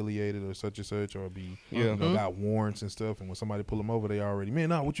 gang affiliated or such and such, or be got warrants and stuff. And when somebody pull them over, they already, man,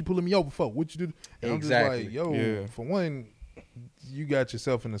 what you pulling me over for? What you do? And I'm just like, yo, for one, you got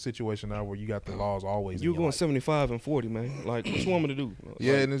yourself in a situation now where you got the laws always. You're going 75 and 40, man. Like, what you want me to do?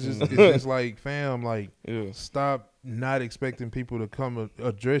 Yeah, and it's just like, fam, like, stop not expecting people to come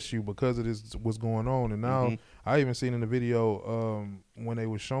address you because of this, what's going on. And now I even seen in the video when they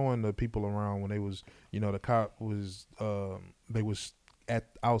was showing the people around, when they was, you know, the cop was they was at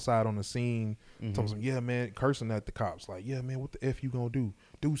outside on the scene, talking, yeah, man, cursing at the cops, like, yeah, man, what the F you gonna do?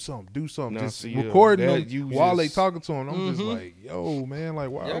 Do something. Now, just see, recording them while they talking to him. I'm just like, yo, man,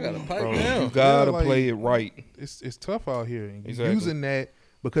 like, why? Y'all gotta pipe down. You gotta play it right. It's tough out here, and using that.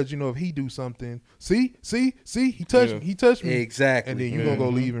 Because, you know, if he do something, see, he touched me. Exactly. And then you gonna go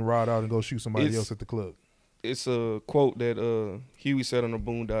leave and ride out and go shoot somebody else at the club. It's a quote that Huey said on the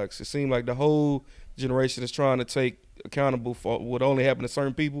Boondocks. It seemed like the whole generation is trying to take accountable for what only happened to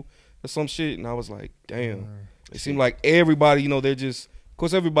certain people or some shit. And I was like, damn. It seemed like everybody, they're just, of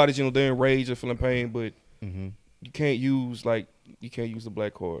course, everybody's, they're in rage or feeling pain, but you can't use the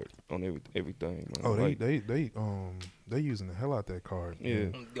black card on everything. Man. Oh, like, they using the hell out that card. Yeah.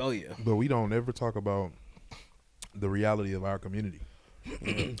 Man. Oh yeah. But we don't ever talk about the reality of our community.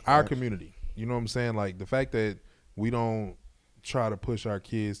 Our community. You know what I'm saying? Like the fact that we don't try to push our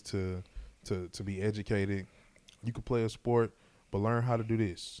kids to be educated. You could play a sport, but learn how to do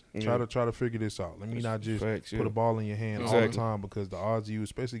this. Try to figure this out. Let me not just put a ball in your hand all the time, because the odds of you,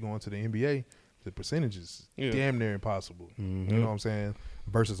 especially going to the NBA, the percentages damn near impossible. You know what I'm saying?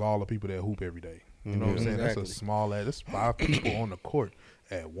 Versus all the people that hoop every day. You know what I'm saying? Exactly. That's a small that's 5 people on the court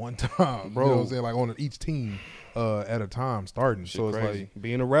at one time, bro. You know what I'm saying? Like on each team at a time starting. Shit, so it's crazy. Like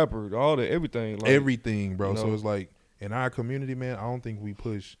being a rapper, everything. Like, everything, bro. So it's like in our community, man, I don't think we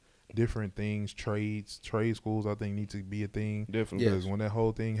push different things, trade schools I think need to be a thing. Definitely. Because when that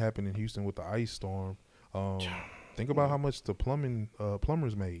whole thing happened in Houston with the ice storm, think about how much the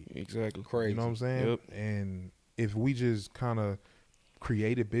plumbers made. Exactly. Crazy. You know what I'm saying? Yep. And if we just kind of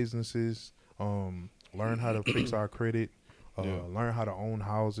created businesses, learn how to fix our credit, learn how to own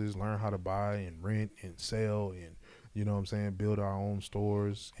houses, learn how to buy and rent and sell, and you know what I'm saying, build our own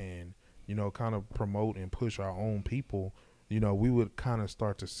stores, and kind of promote and push our own people, we would kind of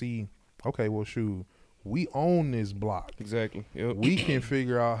start to see, okay, well, shoot, we own this block. Exactly. Yep. We can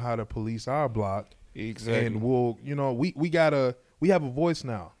figure out how to police our block. Exactly. And we'll, we have a voice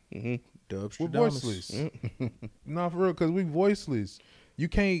now. Mm-hmm. We're voiceless. No, for real, because we voiceless. You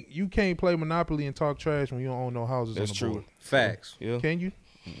can't play Monopoly and talk trash when you don't own no houses. That's on the true. board. Facts. Yeah. Can you?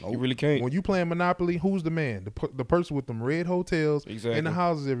 You really can't. When you playing Monopoly, who's the man? The person with them red hotels and the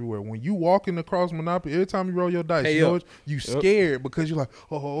houses everywhere. When you walking across Monopoly, every time you roll your dice, you scared because you're like,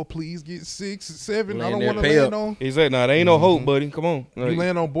 oh, please get 6, 7. I don't want to land on. Exactly. Nah, there ain't no hope, buddy. Come on. You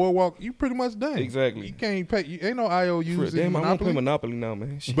land on Boardwalk, you pretty much done. Exactly. You can't pay. Ain't no IOUs in Monopoly. I want to play Monopoly now,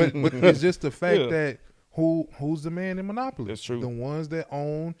 man. But it's just the fact that who's the man in Monopoly? That's true. The ones that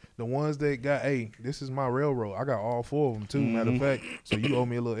own, the ones that got, hey, this is my railroad. I got all 4 of them too. Matter of fact, so you owe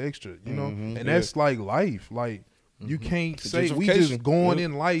me a little extra, and that's like life. Like you can't say we just going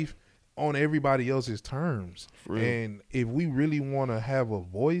in life on everybody else's terms. And if we really want to have a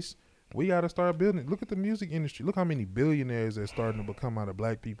voice, we got to start building. Look at the music industry. Look how many billionaires that's starting to become out of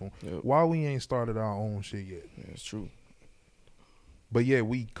black people. Why we ain't started our own shit yet? Yeah, that's true. But yeah,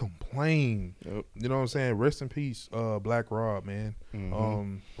 we complain. You know what I'm saying? Rest in peace, Black Rob, man.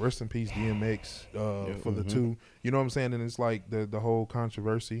 Rest in peace, DMX, for the 2. You know what I'm saying? And it's like the whole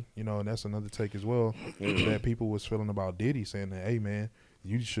controversy, and that's another take as well, that people was feeling about Diddy, saying that, hey, man,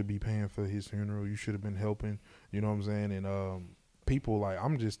 you should be paying for his funeral. You should have been helping. You know what I'm saying? And people, like,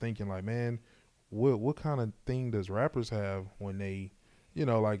 I'm just thinking, like, man, what kind of thing does rappers have when they,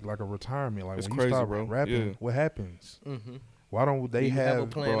 like a retirement? Like, it's when crazy, you stop bro. rapping, what happens? Why don't they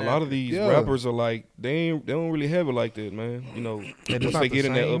have bro, a lot of these rappers are like they don't really have it like that, man. Once they get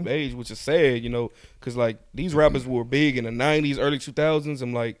in that up age, which is sad, because like these rappers were big in the 90s, early 2000s.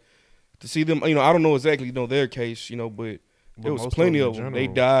 I'm like, to see them, I don't know exactly their case, but there was plenty of them. They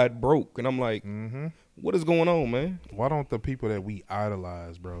died broke, and I'm like, what is going on, man? Why don't the people that we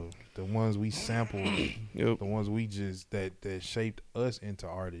idolize, bro, the ones we sampled, the ones we just that shaped us into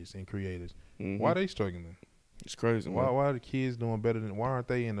artists and creators, why are they struggling? It's crazy. Why are the kids doing better than? Why aren't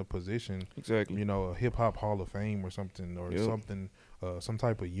they in a position? Exactly. A hip hop Hall of Fame or something, or something, some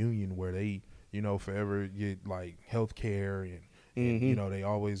type of union where they, forever get like health care and they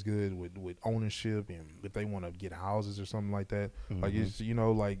always good with ownership, and if they want to get houses or something like that. Like it's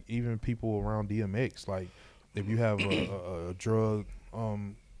like even people around DMX, like if you have a drug,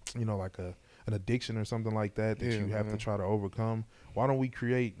 like an addiction or something like that you have to try to overcome. Why don't we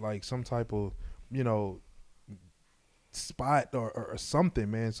create like some type of spot or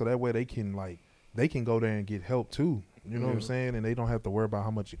something, man, so that way they can go there and get help too. You know what I'm saying? And they don't have to worry about how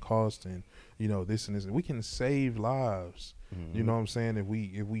much it costs and this and this. We can save lives. You know what I'm saying? If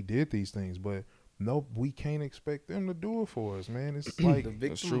we did these things, but no, we can't expect them to do it for us, man. It's like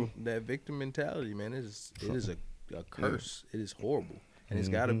that victim mentality, man. It is a curse. It is horrible, and it's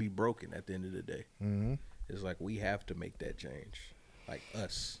got to be broken at the end of the day. It's like we have to make that change, like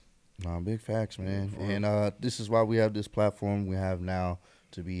us. No, big facts, man. And this is why we have this platform we have now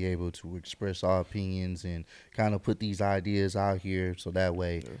to be able to express our opinions and kind of put these ideas out here so that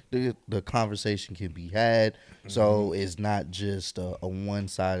way the conversation can be had. So it's not just a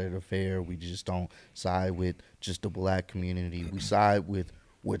one-sided affair. We just don't side with just the black community. We side with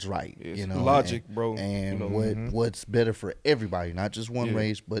what's right. It's You know, logic, and, bro. and You know, what's better for everybody, not just one Yeah.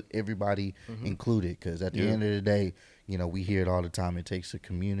 race, but everybody included. Because at the Yeah. end of the day, you know, we hear it all the time. It takes a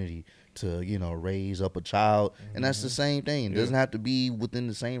community to, you know, raise up a child, and that's the same thing. It doesn't have to be within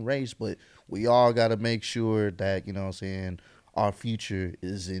the same race, but we all got to make sure that, you know what I'm saying, our future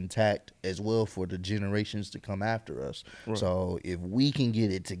is intact as well for the generations to come after us. Right. So if we can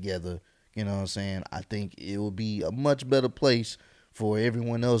get it together, you know what I'm saying, I think it will be a much better place for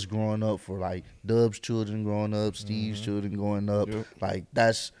everyone else growing up, for like Dub's children growing up, Steve's children growing up. Yep. Like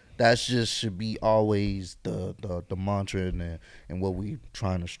that's just should be always the mantra and what we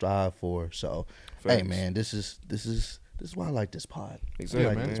trying to strive for. So hey Facts. man, this is why I like this pod. Exactly,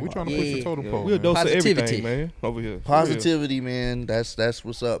 Yeah, man. man. We trying to push the Yeah. totem Yeah, pole. we're a man. dose of Positivity. everything, man. Over here. Positivity, man. That's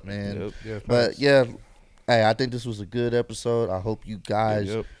what's up, man. Yep. Yeah, But facts. yeah, hey, I think this was a good episode. I hope you guys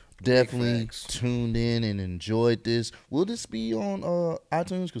Yep. definitely facts. tuned in and enjoyed this. Will this be on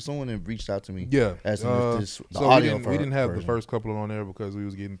iTunes? Because someone had reached out to me. Yeah, asking if this the so audio we didn't have the version. first couple on there because we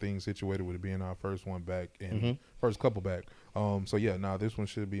was getting things situated with it being our first one back and first couple back. So yeah, now this one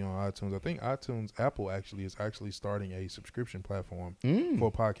should be on iTunes. I think Apple is actually starting a subscription platform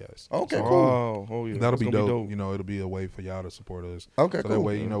for podcasts. Okay, So, cool. Oh yeah. That'll That's be gonna dope. You know, it'll be a way for y'all to support us. Okay, So cool. that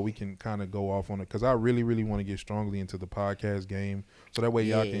way, you know, we can kind of go off on it because I really, really want to get strongly into the podcast game. So that way,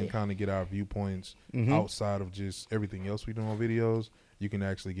 y'all can kind of get our viewpoints outside of just everything else we do on videos. You can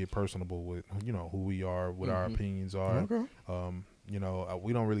actually get personable with, you know, who we are, what our opinions are. Okay. You know,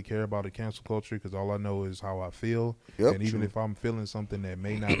 we don't really care about the cancel culture because all I know is how I feel. Yep, And even true. if I'm feeling something that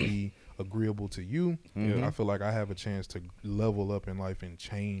may not be agreeable to you, I feel like I have a chance to level up in life and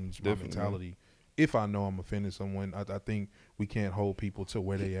change my Definitely. mentality. If I know I'm offending someone, I think we can't hold people to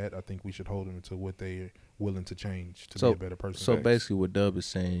where they at. I think we should hold them to what they're willing to change to be a better person. So basically, what Dub is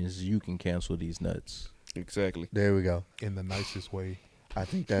saying is you can cancel these nuts. Exactly. There we go. in the nicest way. I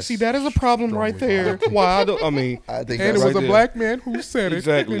think that's See, that is a problem right there. Why? I mean, I think And that's it was right a there. black man who said it.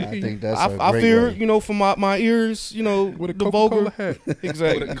 Exactly. I think that's a I great fear, way. you know, from my ears, you know, With a the Coca-Cola vulgar. hat.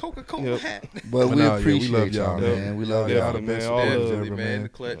 Exactly. Coca-Cola Yep. hat. But we no, yeah, we appreciate love y'all, y'all, man. We love Y'all y'all. the best man. All fans love. ever, man. The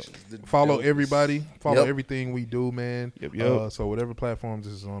clutch. is the Follow dopest. everybody. Follow Yep. everything we do, man. Yep. So whatever platforms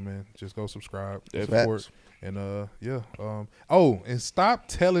this is on, man, just go subscribe, Definitely. support, and yeah. Oh, and stop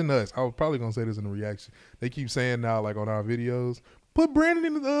telling us. I was probably gonna say this in the reaction. They keep saying now, like on our videos, put Brandon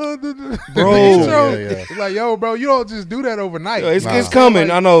in the Bro. intro. Yeah, yeah. It's like, yo, bro, you don't just do that overnight. It's Nah.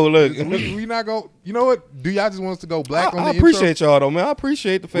 coming. I know. Look, we not go. You know what? Do y'all just want us to go black on the I intro? appreciate y'all though, man. I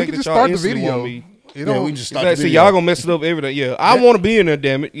appreciate the We fact can that just y'all start the instantly video. want me. It Yeah, don't- we just start Exactly. the See, video. y'all gonna mess it up everything. Yeah, I want to be in there.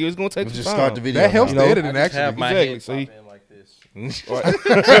 Damn it, it's gonna take We'll some just time. start the video. That helps now. the know, editing. I just have Actually, my Exactly, head see? pop in like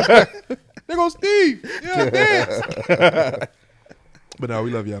this. there goes Steve. Yeah, dance. But no,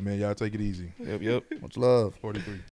 we love y'all, man. Y'all take it easy. Yep. Much love. 43.